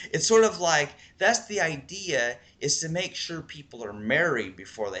it's sort of like that's the idea, is to make sure people are married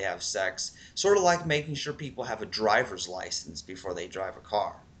before they have sex, sort of like making sure people have a driver's license before they drive a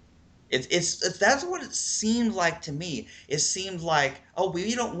car. It's that's what it seemed like to me. It seemed like, oh,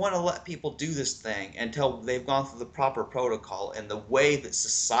 we don't want to let people do this thing until they've gone through the proper protocol and the way that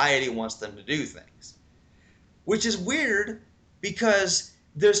society wants them to do things. Which is weird because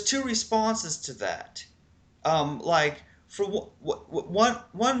there's two responses to that. Like for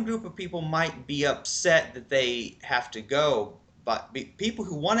one group of people might be upset that they have to go, but people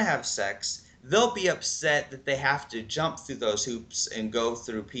who want to have sex, they'll be upset that they have to jump through those hoops and go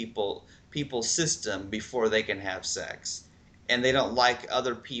through people's system before they can have sex, and they don't like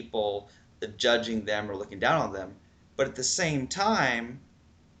other people judging them or looking down on them. But at the same time,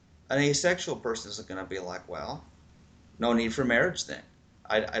 an asexual person is going to be like, well, no need for marriage then.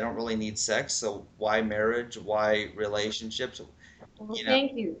 I don't really need sex, so why marriage? Why relationships? Well, You know,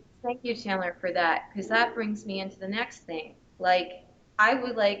 thank you. Thank you, Chandler, for that, because that brings me into the next thing. Like, I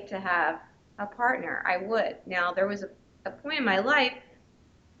would like to have a partner. I would. Now, there was a point in my life,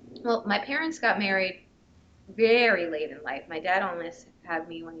 well, my parents got married very late in life. My dad almost had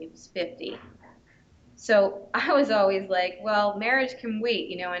me when he was 50. So I was always like, well, marriage can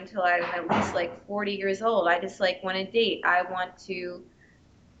wait, until I'm at least like 40 years old. I just like want to date. I want to,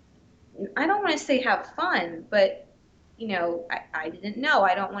 I don't want to say have fun, but I didn't know.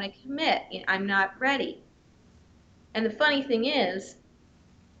 I don't want to commit. I'm not ready. And the funny thing is,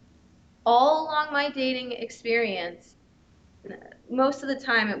 all along my dating experience, most of the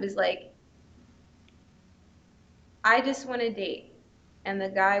time it was like, I just want to date. And the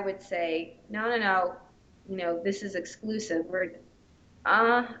guy would say, no, no, no, this is exclusive.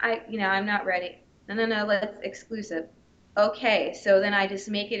 I'm not ready. No, no, no, let's exclusive. Okay, so then I just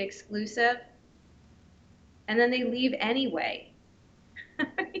make it exclusive, and then they leave anyway.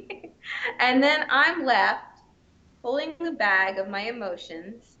 And then I'm left holding the bag of my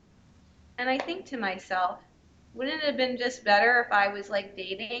emotions. And I think to myself, wouldn't it have been just better if I was like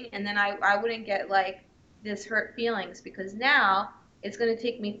dating and then I wouldn't get like this hurt feelings, because now it's going to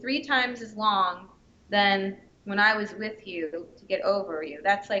take me 3 times as long than when I was with you to get over you.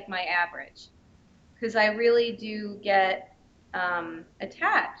 That's like my average. Because I really do get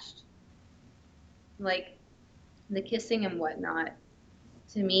attached, like the kissing and whatnot.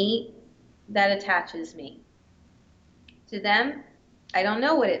 To me, that attaches me. To them, I don't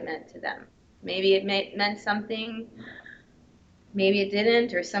know what it meant to them. Maybe it meant something, maybe it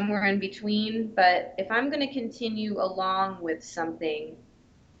didn't, or somewhere in between. But if I'm going to continue along with something,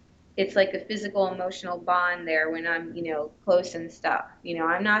 it's like a physical, emotional bond there when I'm, close and stuff.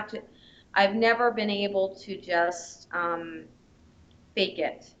 I'm not, I've never been able to just fake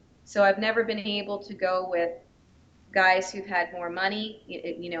it. So I've never been able to go with guys who've had more money,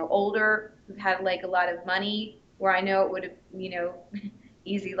 older, who've had like a lot of money, where I know it would have,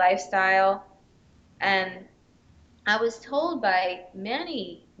 easy lifestyle. And I was told by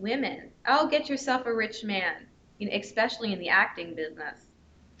many women, oh, get yourself a rich man, especially in the acting business.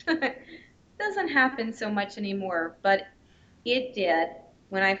 Doesn't happen so much anymore, but it did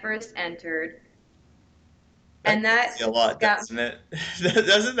when I first entered. that And tells that you a lot, got, doesn't it?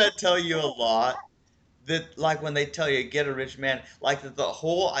 Doesn't that tell you a lot? That like when they tell you get a rich man, like that the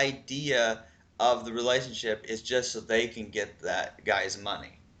whole idea of the relationship is just so they can get that guy's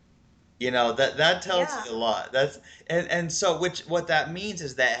money. That tells Yeah. you a lot. And so which what that means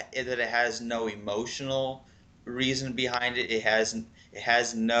is that it has no emotional reason behind it. It has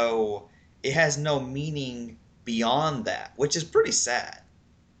no meaning beyond that, which is pretty sad.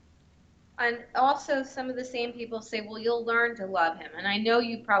 And also, some of the same people say, well, you'll learn to love him. And I know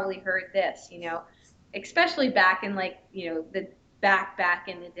you've probably heard this, especially back in like, the back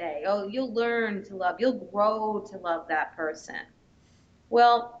in the day. Oh, you'll learn to love, you'll grow to love that person.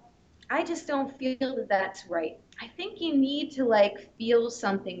 Well, I just don't feel that that's right. I think you need to like feel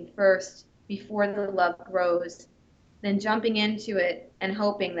something first before the love grows, then jumping into it and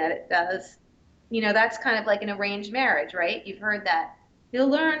hoping that it does. That's kind of like an arranged marriage, right? You've heard that. You'll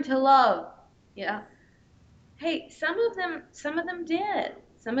learn to love. Yeah. Hey, some of them did.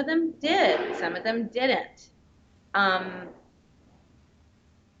 Some of them did. Some of them didn't. Um,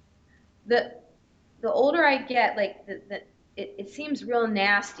 the the older I get, like it seems real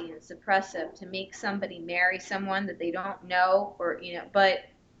nasty and suppressive to make somebody marry someone that they don't know, or but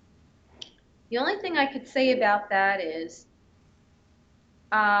the only thing I could say about that is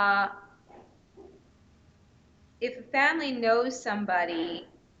uh, if a family knows somebody,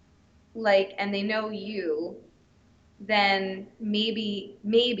 like, and they know you, then maybe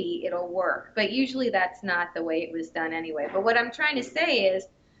it'll work. But usually that's not the way it was done anyway. But what I'm trying to say is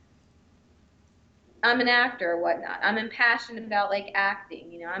I'm an actor or whatnot. I'm impassioned about like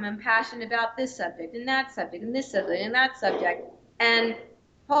acting, I'm impassioned about this subject and that subject and this subject and that subject. And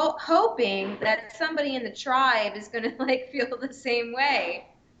hoping that somebody in the tribe is going to like feel the same way,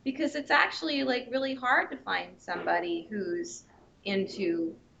 because it's actually like really hard to find somebody who's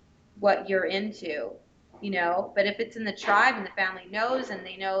into what you're into. But if it's in the tribe and the family knows and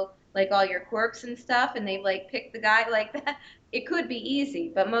they know like all your quirks and stuff and they've like picked the guy like that, it could be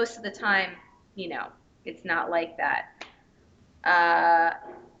easy. But most of the time, you know, it's not like that. Uh,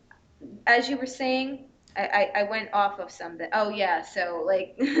 as you were saying, I went off of something. Oh yeah, so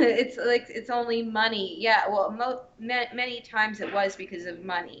like it's only money. Yeah, well, many times it was because of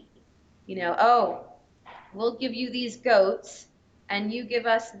money. Oh, we'll give you these goats and you give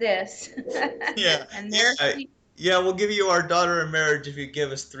us this. Yeah, And there yeah, she, yeah. We'll give you our daughter in marriage if you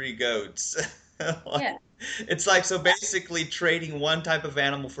give us three goats. yeah, It's like so basically trading one type of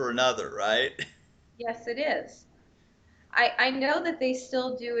animal for another, right? yes, it is. I know that they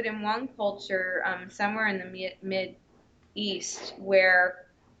still do it in one culture, somewhere in the mid east, where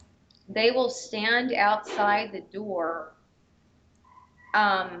they will stand outside the door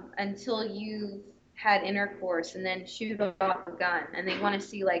until you've had intercourse and then shoot off a gun. And they want to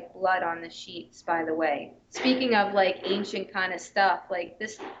see like blood on the sheets, by the way. Speaking of like ancient kind of stuff, like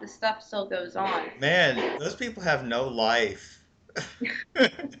the stuff still goes on. Man, those people have no life.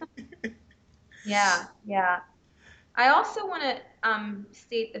 Yeah, yeah. I also want to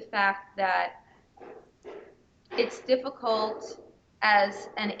state the fact that it's difficult as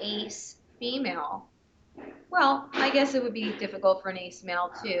an ace female. Well, I guess it would be difficult for an ace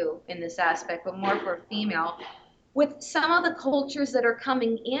male too in this aspect, but more for a female. With some of the cultures that are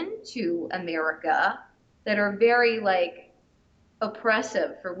coming into America that are very like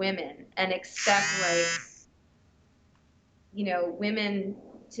oppressive for women and expect like, women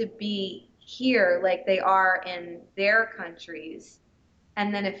to be here like they are in their countries.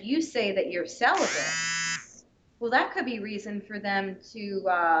 And then if you say that you're celibate, well, that could be reason for them to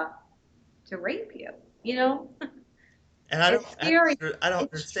rape you. You know, And I don't, it's I scary. don't, I don't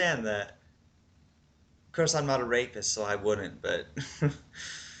It's true. understand that. Of course, I'm not a rapist, so I wouldn't, but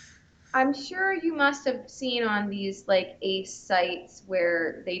I'm sure you must have seen on these like ACE sites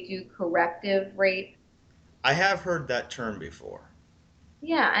where they do corrective rape. I have heard that term before.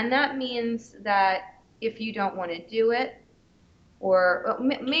 Yeah, and that means that if you don't want to do it, or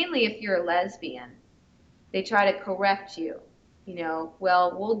mainly if you're a lesbian, they try to correct you.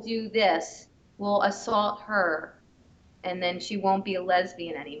 Well, we'll do this, we'll assault her, and then she won't be a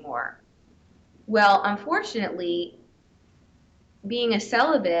lesbian anymore. Well, unfortunately, being a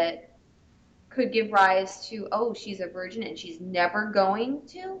celibate could give rise to, oh, she's a virgin and she's never going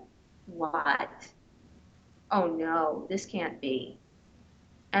to? What? Oh no, this can't be.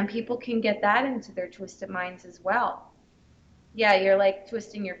 And people can get that into their twisted minds as well. Yeah, you're like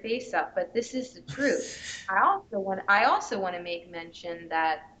twisting your face up, but this is the truth. I also want to make mention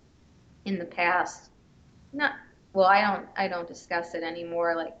that in the past, not well, I don't discuss it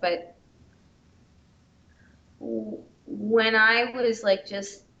anymore, like, but when I was like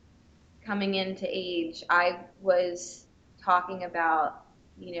just coming into age, I was talking about,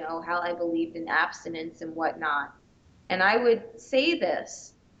 how I believed in abstinence and whatnot. And I would say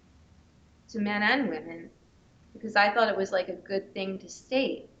this to men and women, because I thought it was like a good thing to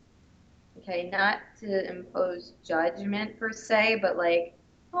state. Okay, not to impose judgment per se, but like,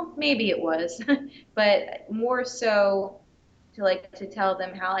 well, maybe it was, but more so to like to tell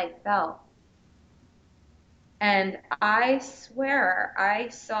them how I felt. And I swear I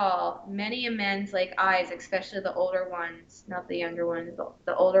saw many a men's like eyes, especially the older ones, not the younger ones,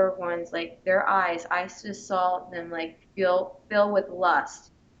 the older ones, like their eyes, I just saw them like fill with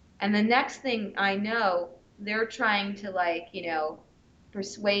lust. And the next thing I know, they're trying to like,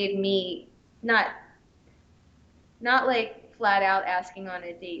 persuade me, not not like flat out asking on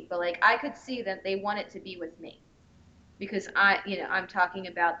a date, but like I could see that they wanted to be with me because I'm talking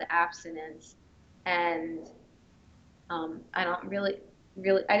about the abstinence. And I don't really,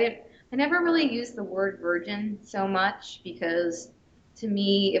 I never really used the word virgin so much because to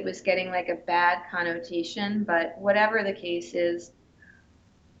me it was getting like a bad connotation. But whatever the case is,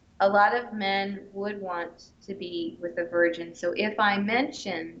 a lot of men would want to be with a virgin. So if I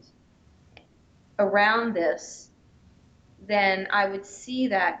mentioned around this, then I would see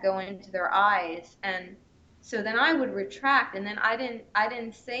that go into their eyes. And so then I would retract, and then I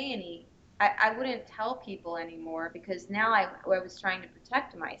didn't say any, I wouldn't tell people anymore because now I was trying to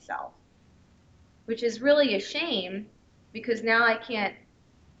protect myself, which is really a shame because now I can't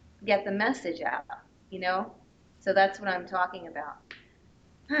get the message out, you know? So that's what I'm talking about.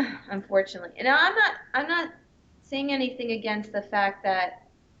 Unfortunately. And I'm not saying anything against the fact that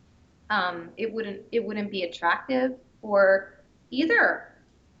it wouldn't be attractive for either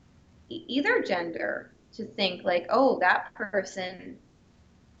either gender to think like, oh, that person,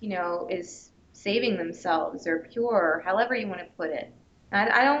 is saving themselves or pure, however you want to put it.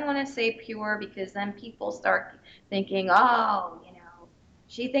 I don't want to say pure because then people start thinking, oh,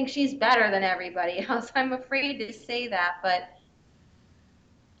 she thinks she's better than everybody else. I'm afraid to say that, but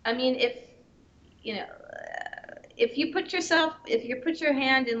I mean, if you put your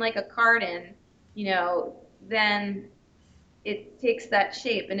hand in like a carton, then it takes that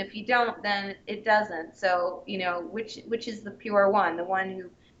shape, and if you don't, then it doesn't. So which is the pure one, the one who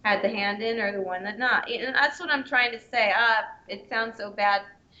had the hand in or the one that not? And that's what I'm trying to say. It sounds so bad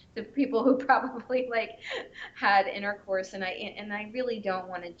to people who probably like had intercourse, and I really don't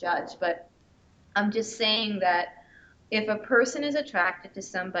want to judge, but I'm just saying that if a person is attracted to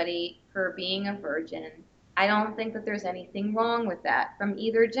somebody for being a virgin, I don't think that there's anything wrong with that from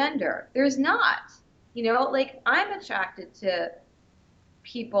either gender. There's not. Like I'm attracted to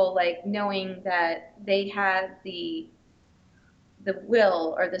people like knowing that they have the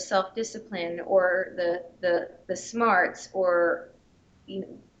will or the self-discipline or the smarts or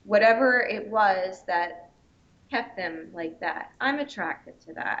whatever it was that kept them like that. I'm attracted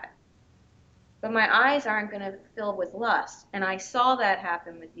to that. But my eyes aren't going to fill with lust. And I saw that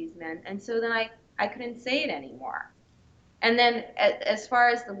happen with these men. And so then I couldn't say it anymore. And then as far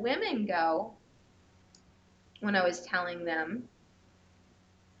as the women go, when I was telling them,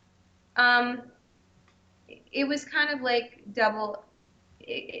 um, it was kind of like double,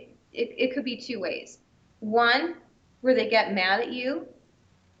 it could be two ways. One, where they get mad at you,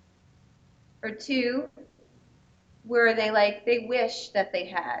 or two, where they wish that they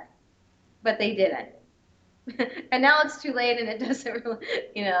had, but they didn't. And now it's too late and it doesn't really,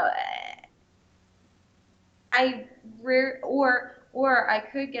 I rare or I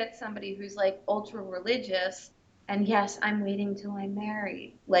could get somebody who's like ultra religious, and yes, I'm waiting till I'm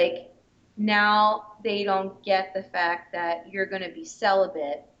married. Like now they don't get the fact that you're going to be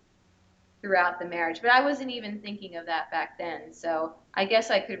celibate throughout the marriage. But I wasn't even thinking of that back then. So I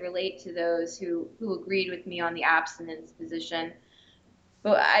guess I could relate to those who agreed with me on the abstinence position.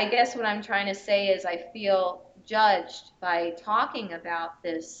 But I guess what I'm trying to say is I feel judged by talking about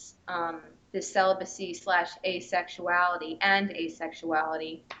this celibacy slash asexuality and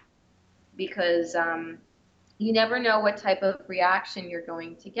asexuality because you never know what type of reaction you're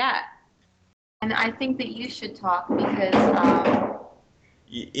going to get. And I think that you should talk because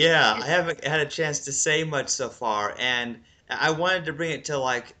Yeah, I it's haven't had a chance to say much so far, and I wanted to bring it to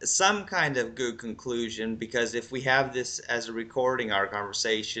like some kind of good conclusion because if we have this as a recording, our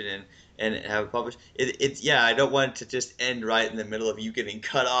conversation, and have it published, it's yeah, I don't want it to just end right in the middle of you getting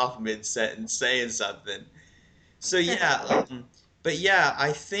cut off mid-sentence saying something. So yeah, but yeah,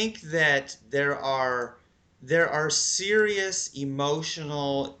 I think that there are serious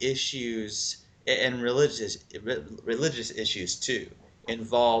emotional issues and religious issues too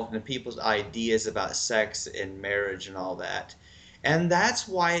involved in people's ideas about sex and marriage and all that. And that's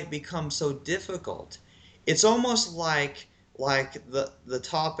why it becomes so difficult. It's almost like the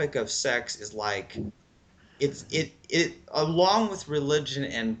topic of sex is like it along with religion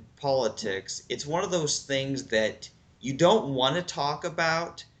and politics, it's one of those things that you don't want to talk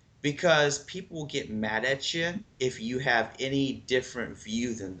about because people will get mad at you if you have any different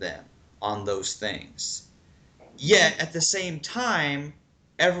view than them on those things. Yet at the same time,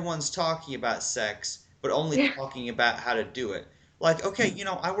 everyone's talking about sex, but only Yeah. talking about how to do it. Like, okay,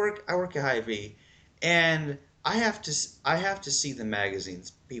 I work at Hy-Vee, and I have to see the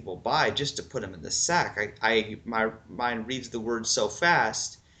magazines people buy just to put them in the sack. My mind reads the words so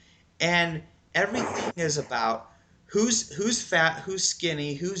fast, and everything is about who's fat, who's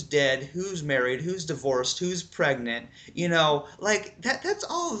skinny, who's dead, who's married, who's divorced, who's pregnant. Like that's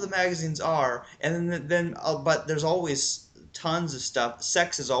all of the magazines are. And but there's always tons of stuff.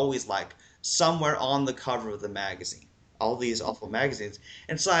 Sex is always like somewhere on the cover of the magazine. All these awful magazines,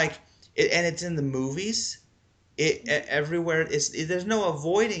 and it's like and it's in the movies. Everywhere. There's no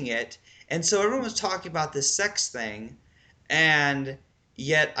avoiding it, and so everyone's talking about this sex thing, and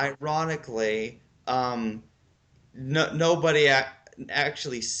yet ironically, nobody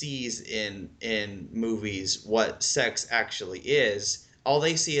actually sees in movies what sex actually is. All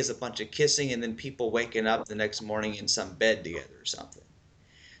they see is a bunch of kissing and then people waking up the next morning in some bed together or something.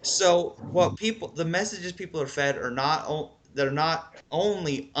 So the messages people are fed are they're not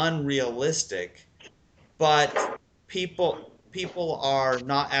only unrealistic, but people are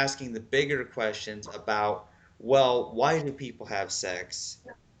not asking the bigger questions about, well, why do people have sex,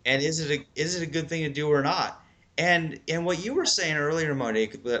 and is it a good thing to do or not? And what you were saying earlier,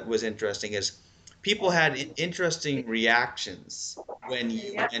 Monique, that was interesting is people had interesting reactions when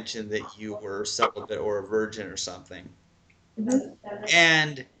you Yeah. mentioned that you were celibate or a virgin or something, Mhm.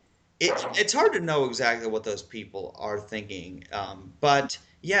 and it's hard to know exactly what those people are thinking. But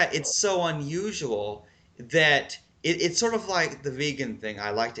yeah, it's so unusual that it's sort of like the vegan thing.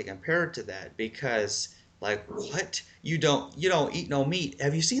 I like to compare it to that because, like, what? You don't eat no meat.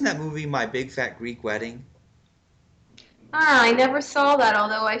 Have you seen that movie, My Big Fat Greek Wedding? Ah, I never saw that,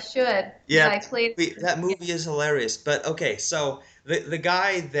 although I should, because Yeah, I played. that movie is hilarious. But okay, so the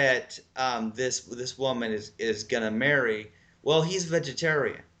guy that this woman is gonna marry, well, he's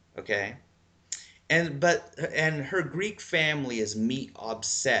vegetarian. Okay, and her Greek family is meat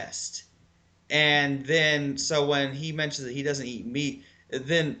obsessed. And then so when he mentions that he doesn't eat meat,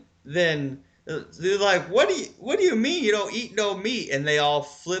 then they're like, what do you mean you don't eat no meat? And they all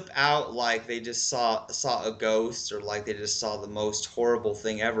flip out like they just saw a ghost, or like they just saw the most horrible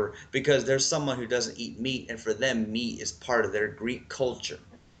thing ever, because there's someone who doesn't eat meat, and for them meat is part of their Greek culture.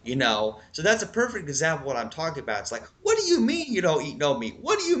 So that's a perfect example of what I'm talking about. It's like, what do you mean you don't eat no meat?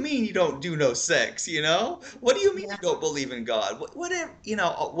 What do you mean you don't do no sex? What do you mean you Yeah. don't believe in God? Whatever,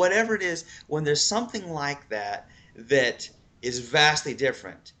 whatever it is, when there's something like that that is vastly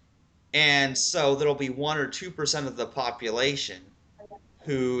different, and so there'll be 1 or 2% of the population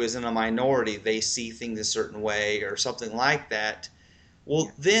who is in a minority, they see things a certain way or something like that.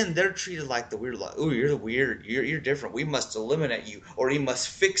 Well, then they're treated like the weird, like, oh, you're the weird, you're different. We must eliminate you, or we must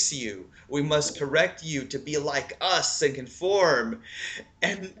fix you. We must correct you to be like us and conform.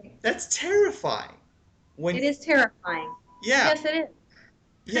 And that's terrifying. When, It is terrifying. yeah, Yes, it is.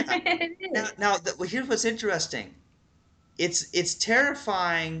 yeah. It Now, is. well, here's what's interesting. It's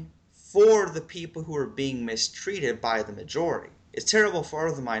terrifying for the people who are being mistreated by the majority. It's terrible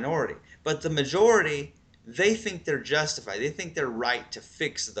for the minority, but the majority, they think they're justified. They think they're right to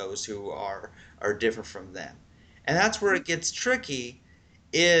fix those who are different from them. And that's where it gets tricky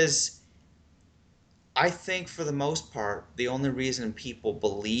is, I think for the most part, the only reason people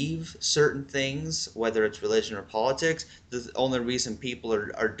believe certain things, whether it's religion or politics, the only reason people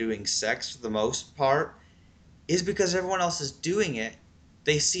are doing sex for the most part is because everyone else is doing it.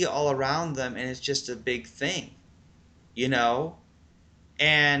 They see it all around them, and it's just a big thing, you know.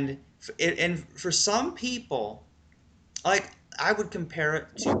 And for some people, like, I would compare it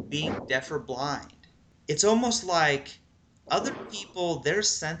to being deaf or blind. It's almost like other people, they're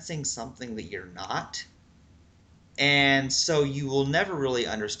sensing something that you're not, and so you will never really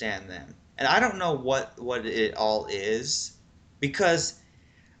understand them. And I don't know what it all is, because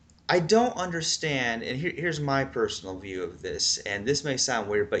I don't understand, and here's my personal view of this, and this may sound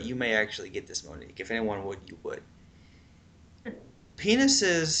weird, but you may actually get this, Monique. If anyone would, you would.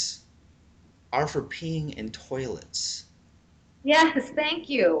 Penises are for peeing in toilets. Yes, thank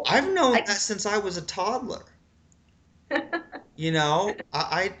you. I've known I, that since I was a toddler.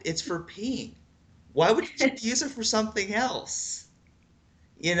 It's for peeing. Why would you use it for something else?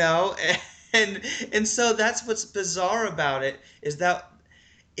 You know, and and so that's what's bizarre about it, is that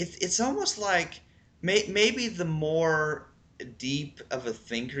it's almost like maybe the more deep of a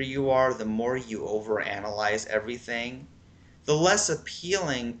thinker you are, the more you overanalyze everything. the less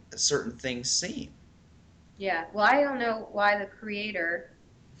appealing certain things seem. Yeah. Well, I don't know why the creator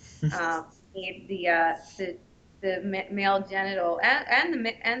made the male genital and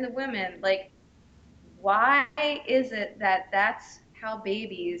the women like. Why is it that that's how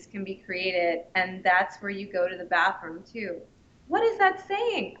babies can be created and that's where you go to the bathroom too? What is that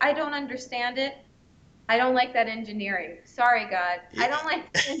saying? I don't understand it. I don't like that engineering. Sorry, God. I Yeah. don't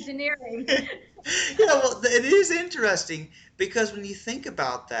like that engineering. Yeah, well, it is interesting because when you think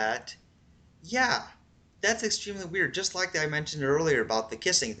about that, yeah, that's extremely weird. Just like I mentioned earlier about the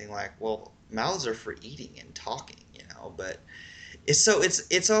kissing thing, like, well, mouths are for eating and talking, but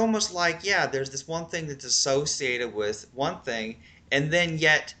it's almost like, yeah, there's this one thing that's associated with one thing, and then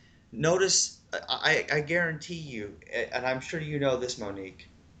yet notice, I guarantee you, and I'm sure you know this, Monique,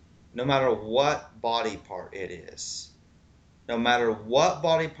 no matter what body part it is, no matter what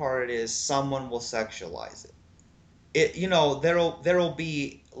body part it is, someone will sexualize it. There'll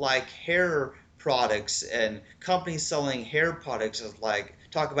be like hair products and companies selling hair products as like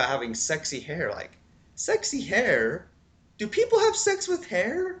talk about having sexy hair. Like, sexy hair? Do people have sex with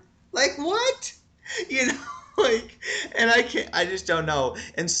hair? Like, what? You know, like, and I just don't know.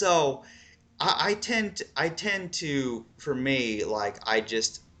 And so I tend to, for me, like, I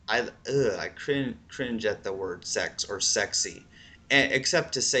cringe at the word sex or sexy, and,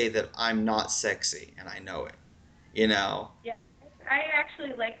 except to say that I'm not sexy and I know it, you know. Yeah, I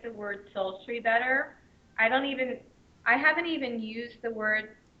actually like the word sultry better. I don't even, I haven't even used the word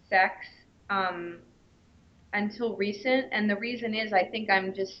sex um, until recent, and the reason is I think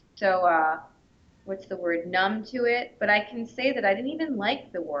I'm just so what's the word, numb to it. But I can say that I didn't even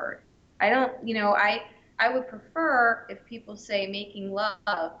like the word. I don't, I would prefer if people say making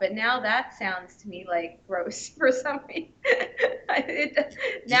love, but now that sounds to me like gross for some reason.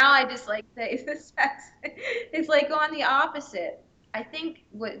 Now I just like say the sex. It's like on the opposite. I think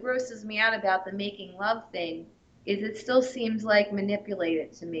what grosses me out about the making love thing is it still seems like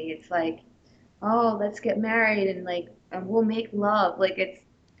manipulated to me. It's like, oh, let's get married and like and we'll make love. Like it's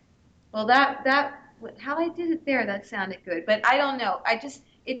well, how I did it there, that sounded good. But I don't know.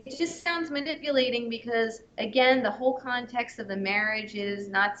 It just sounds manipulating because again, the whole context of the marriage is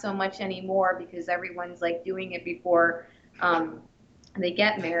not so much anymore because everyone's like doing it before um, they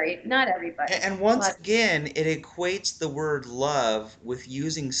get married. Not everybody, And once but again, it equates the word love with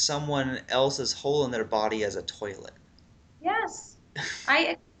using someone else's hole in their body as a toilet. yes,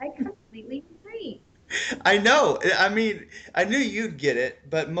 I completely agree. I know. I mean, I knew you'd get it,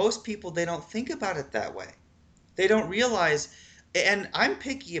 but most people, they don't think about it that way. They don't realize, and I'm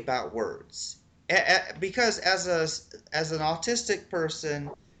picky about words because as an autistic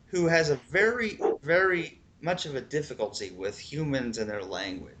person who has a very, very much of a difficulty with humans and their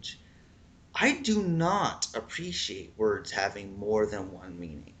language, I do not appreciate words having more than one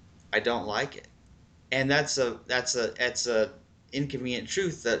meaning. I don't like it. And that's a inconvenient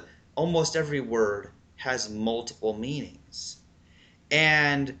truth that almost every word has multiple meanings.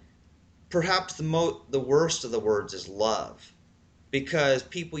 And perhaps the worst of the words is love, because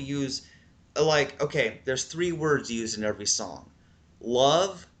people use, like, okay, there's three words used in every song: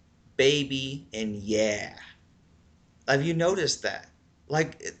 love, baby, and yeah. Have you noticed that?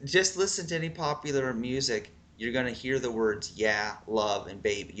 Like, just listen to any popular music. You're going to hear the words yeah, love, and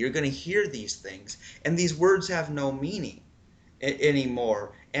baby. You're going to hear these things, and these words have no meaning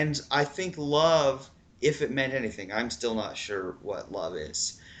anymore. And I think love, if it meant anything, I'm still not sure what love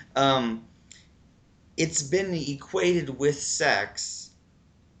is. Um, it's been equated with sex,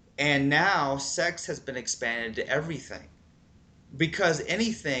 and now sex has been expanded to everything, because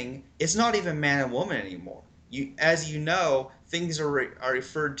anything, it's not even man and woman anymore. As you know, things are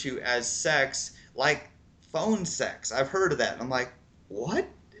referred to as sex, like phone sex. I've heard of that, and I'm like, what?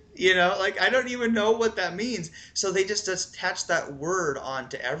 Like, I don't even know what that means. So they just attach that word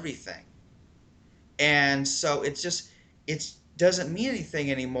onto everything, and so it doesn't mean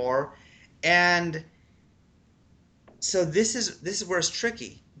anything anymore. And so this is where it's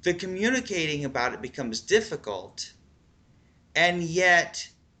tricky. The communicating about it becomes difficult, and yet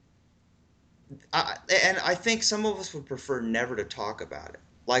and I think some of us would prefer never to talk about it.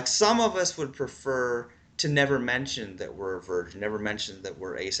 Like, some of us would prefer to never mention that we're a virgin, never mention that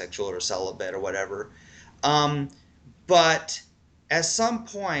we're asexual or celibate or whatever. Um, but at some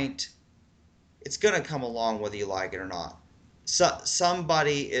point, it's going to come along whether you like it or not.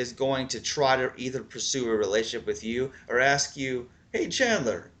 Somebody is going to try to either pursue a relationship with you or ask you, "Hey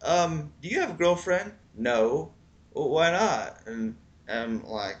Chandler, do you have a girlfriend?" "No." "Well, why not?" And I'm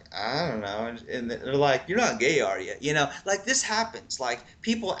like, "I don't know." And they're like, "You're not gay, are you?" Like, this happens. Like,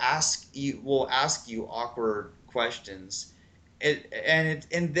 people will ask you awkward questions,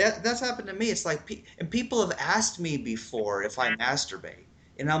 And that's happened to me. It's like and people have asked me before if I masturbate,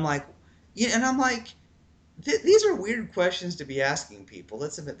 and I'm like, yeah, and I'm like, these are weird questions to be asking people.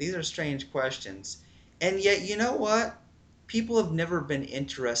 Let's admit these are strange questions, and yet you know what? People have never been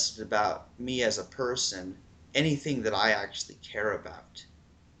interested about me as a person, anything that I actually care about.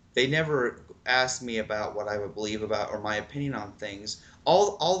 They never ask me about what I would believe about or my opinion on things.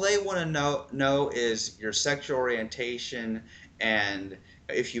 All they want to know is your sexual orientation and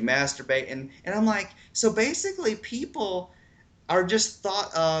if you masturbate, and I'm like, so basically people are just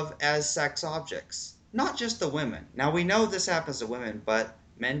thought of as sex objects, not just the women. Now we know this happens to women, but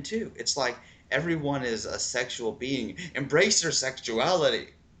men too. It's like everyone is a sexual being. Embrace your sexuality.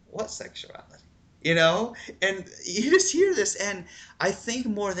 What sexuality? You know? And you just hear this, and I think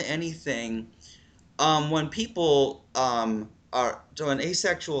more than anything, when people when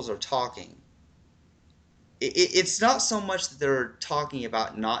asexuals are talking, it's not so much that they're talking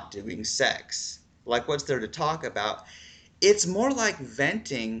about not doing sex, like what's there to talk about. It's more like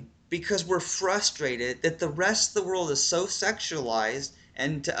venting because we're frustrated that the rest of the world is so sexualized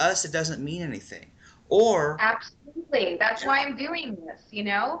and to us it doesn't mean anything. Or, Absolutely. That's why I'm doing this, you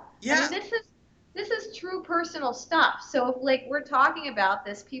know? I yeah, mean, this is true personal stuff. So if like we're talking about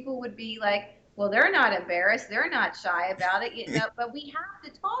this, people would be like, well, they're not embarrassed, they're not shy about it, you know, but we have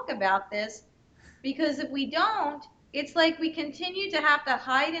to talk about this because if we don't, it's like we continue to have to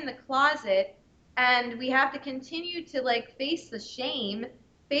hide in the closet and we have to continue to like face the shame,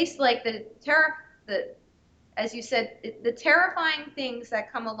 face like the terror, the as you said, the terrifying things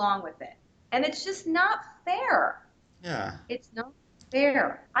that come along with it. And it's just not fair. yeah, It's not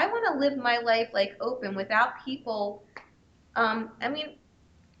fair. I want to live my life like open without people. I mean,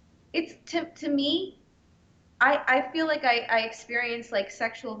 it's to me, I feel like I experience like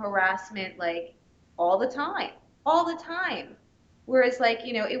sexual harassment like all the time, all the time. Whereas like,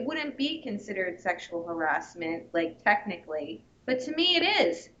 you know, it wouldn't be considered sexual harassment, like technically, but to me it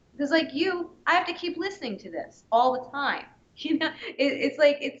is. Because like you, I have to keep listening to this all the time. You know, it's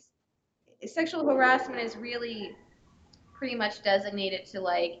like sexual harassment is really pretty much designated to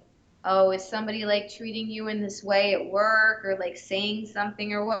like, oh, is somebody like treating you in this way at work or like saying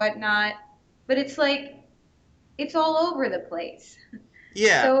something or whatnot? But it's like it's all over the place.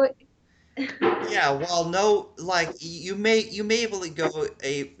 yeah, So yeah. Well, no, like you may be able to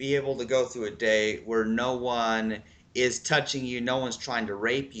go through a day where no one is touching you, no one's trying to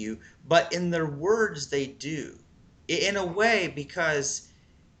rape you, but in their words they do, in a way, because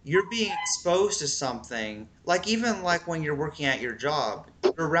you're being exposed to something, like even like when you're working at your job,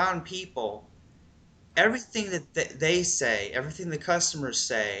 you're around people, everything that they say, everything the customers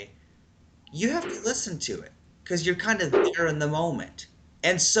say, you have to listen to it because you're kind of there in the moment.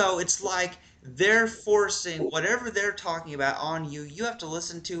 And so it's like they're forcing whatever they're talking about on you, you have to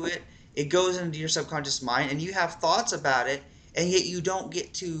listen to it. It goes into your subconscious mind and you have thoughts about it, and yet you don't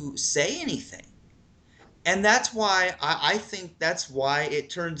get to say anything. And that's why I think that's why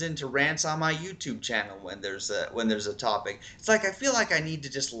it turns into rants on my YouTube channel when there's a topic. It's like I feel like I need to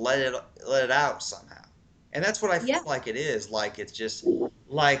just let it out somehow. And that's what I yeah, feel like it is. Like it's just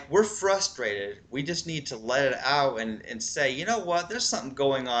like we're frustrated. We just need to let it out and say, you know what, there's something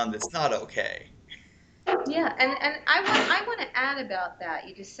going on that's not okay. yeah, and I want to add about that.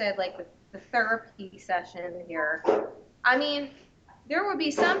 You just said like the therapy session here. I mean, there would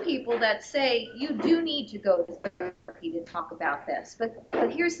be some people that say you do need to go to therapy to talk about this, but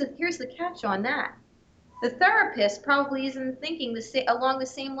here's the catch on that. The therapist probably isn't thinking along the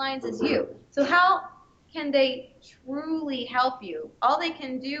same lines as you. So how can they truly help you? All they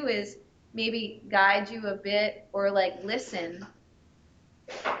can do is maybe guide you a bit or like listen.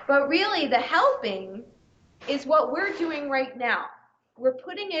 But really the helping is what we're doing right now. We're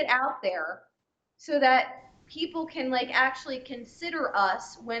putting it out there so that people can like actually consider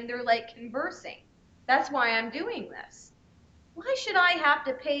us when they're like conversing. That's why I'm doing this. Why should I have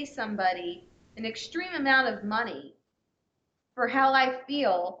to pay somebody an extreme amount of money for how I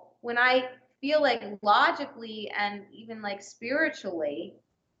feel when I feel like logically and even like spiritually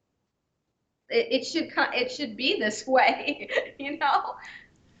it should be this way, you know,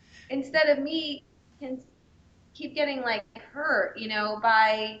 instead of me can keep getting like hurt, you know,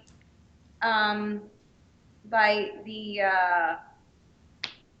 um by the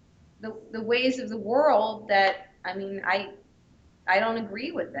ways of the world that I mean I don't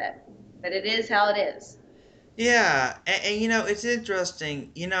agree with it, but it is how it is. Yeah, and it's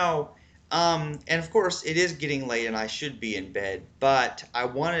interesting, and of course it is getting late and I should be in bed, but I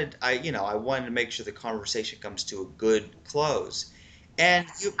wanted to make sure the conversation comes to a good close. And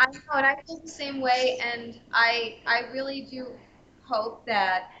Yes, I know, and I feel the same way, and I really do. hope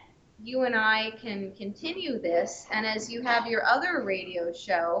that you and I can continue this. And as you have your other radio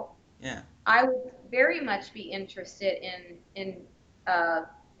show, Yeah. I would very much be interested uh,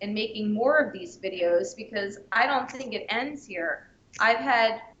 in making more of these videos because I don't think it ends here. I've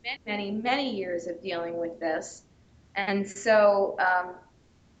had many years of dealing with this, and so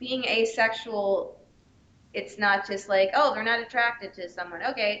being asexual, it's not just like, oh, they're not attracted to someone.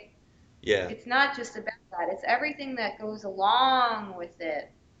 Okay, Yeah. it's not just about that. It's everything that goes along with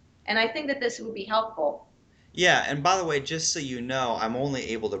it, and I think that this would be helpful. Yeah, and by the way, just so you know, I'm only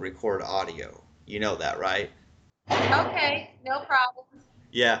able to record audio. You know that, right? Okay, no problem.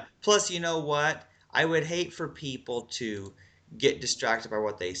 Yeah. Plus, you know what? I would hate for people to get distracted by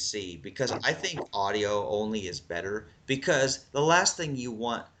what they see because I think audio only is better because the last thing you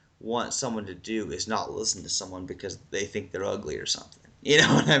want someone to do is not listen to someone because they think they're ugly or something. You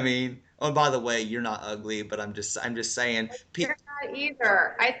know what I mean? Oh, and by the way, you're not ugly, but I'm just saying You're not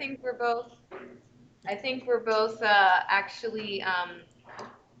either. I think we're both actually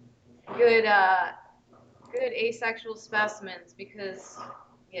good good asexual specimens because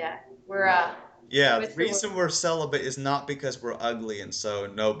yeah, we're yeah, the what's the word? reason we're celibate is not because we're ugly and so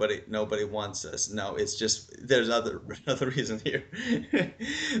nobody wants us. No, it's just there's other reason here.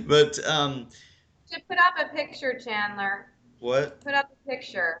 But Should put up a picture, Chandler. what? Put up a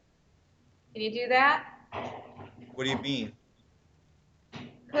picture. Can you do that? What do you mean?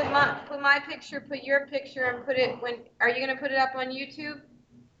 Put my picture, put your picture, and put it when. Are you gonna put it up on YouTube?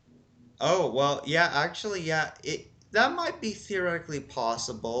 Oh, well, yeah, actually, yeah, it that might be theoretically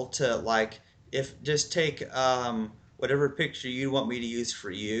possible to like if just take whatever picture you want me to use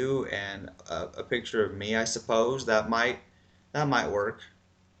for you and a picture of me, I suppose that might work.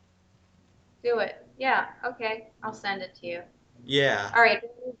 Do it. Yeah. Okay. I'll send it to you. Yeah. All right.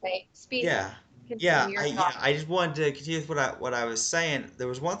 Anyway, speak. Yeah. Continue Yeah, your thought. I just wanted to continue with what I was saying. There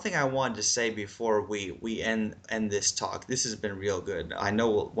was one thing I wanted to say before we end this talk. This has been real good. I know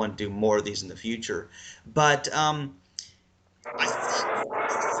we'll want to do more of these in the future. But I think one of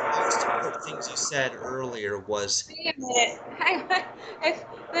the most important things you said earlier was, Wait a minute. If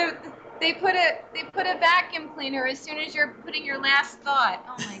they put a vacuum cleaner as soon as you're putting your last thought.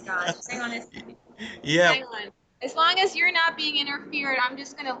 Oh my gosh. Hang on a second. yeah, Hang on. As long as you're not being interfered, I'm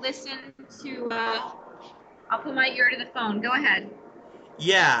just gonna listen to. I'll put my ear to the phone. Go ahead.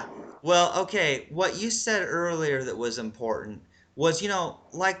 yeah. Well, okay, what you said earlier that was important was,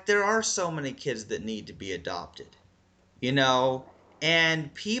 like there are so many kids that need to be adopted. you know,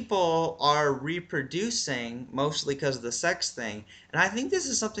 and people are reproducing mostly because of the sex thing. And I think this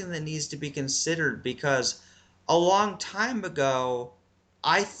is something that needs to be considered because a long time ago,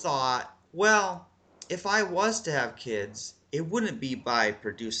 I thought, well, if I was to have kids, it wouldn't be by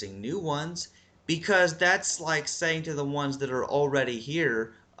producing new ones because that's like saying to the ones that are already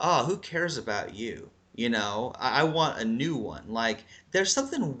here, oh, who cares about you? I want a new one. Like, there's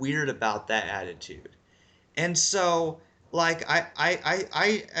something weird about that attitude. And so, like,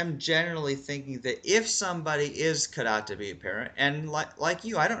 I am generally thinking that if somebody is cut out to be a parent, and like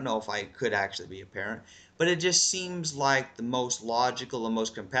you, I don't know if I could actually be a parent, but it just seems like the most logical and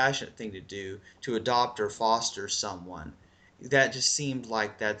most compassionate thing to do to adopt or foster someone. That just seems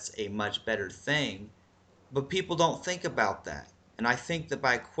like that's a much better thing. But people don't think about that. And I think that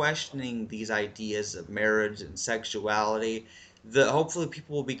by questioning these ideas of marriage and sexuality, hopefully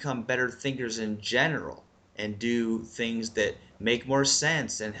people will become better thinkers in general and do things that make more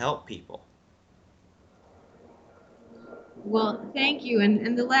sense and help people. Well, thank you.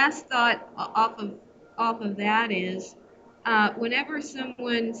 And the last thought off of that is, whenever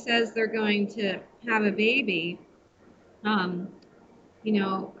someone says they're going to have a baby, um, you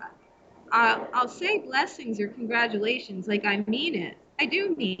know, I'll say blessings or congratulations, like I mean it. I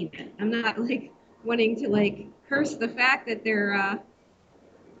do mean it. I'm not like wanting to like curse the fact that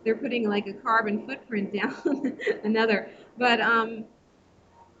they're putting like a carbon footprint down another. But I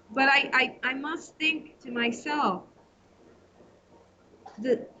must think to myself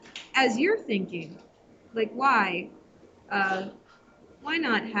that as you're thinking, like uh, why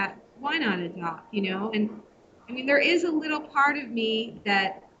not adopt, you know? And I mean, there is a little part of me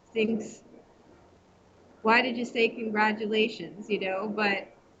that thinks, why did you say congratulations, you know? But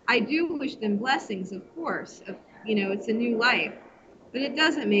I do wish them blessings, of course. It's a new life, but it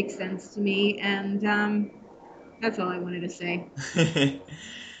doesn't make sense to me, and that's all I wanted to say.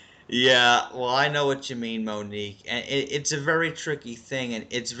 Yeah, well, I know what you mean, Monique. And it's a very tricky thing, and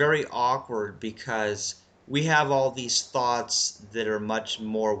it's very awkward because we have all these thoughts that are much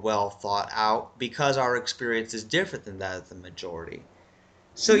more well thought out because our experience is different than that of the majority.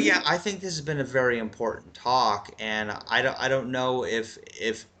 So yeah, I think this has been a very important talk, and I don't know if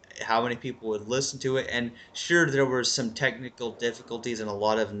how many people would listen to it. And sure, there were some technical difficulties and a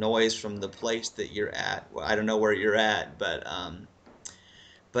lot of noise from the place that you're at. Well, I don't know where you're at, but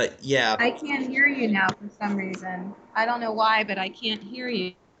yeah, I can't hear you now for some reason. I don't know why, but I can't hear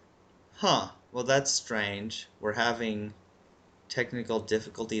you. huh. Well, that's strange. We're having technical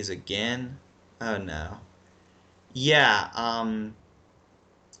difficulties again. Oh no. Yeah,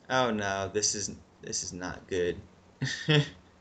 oh no, this is not good.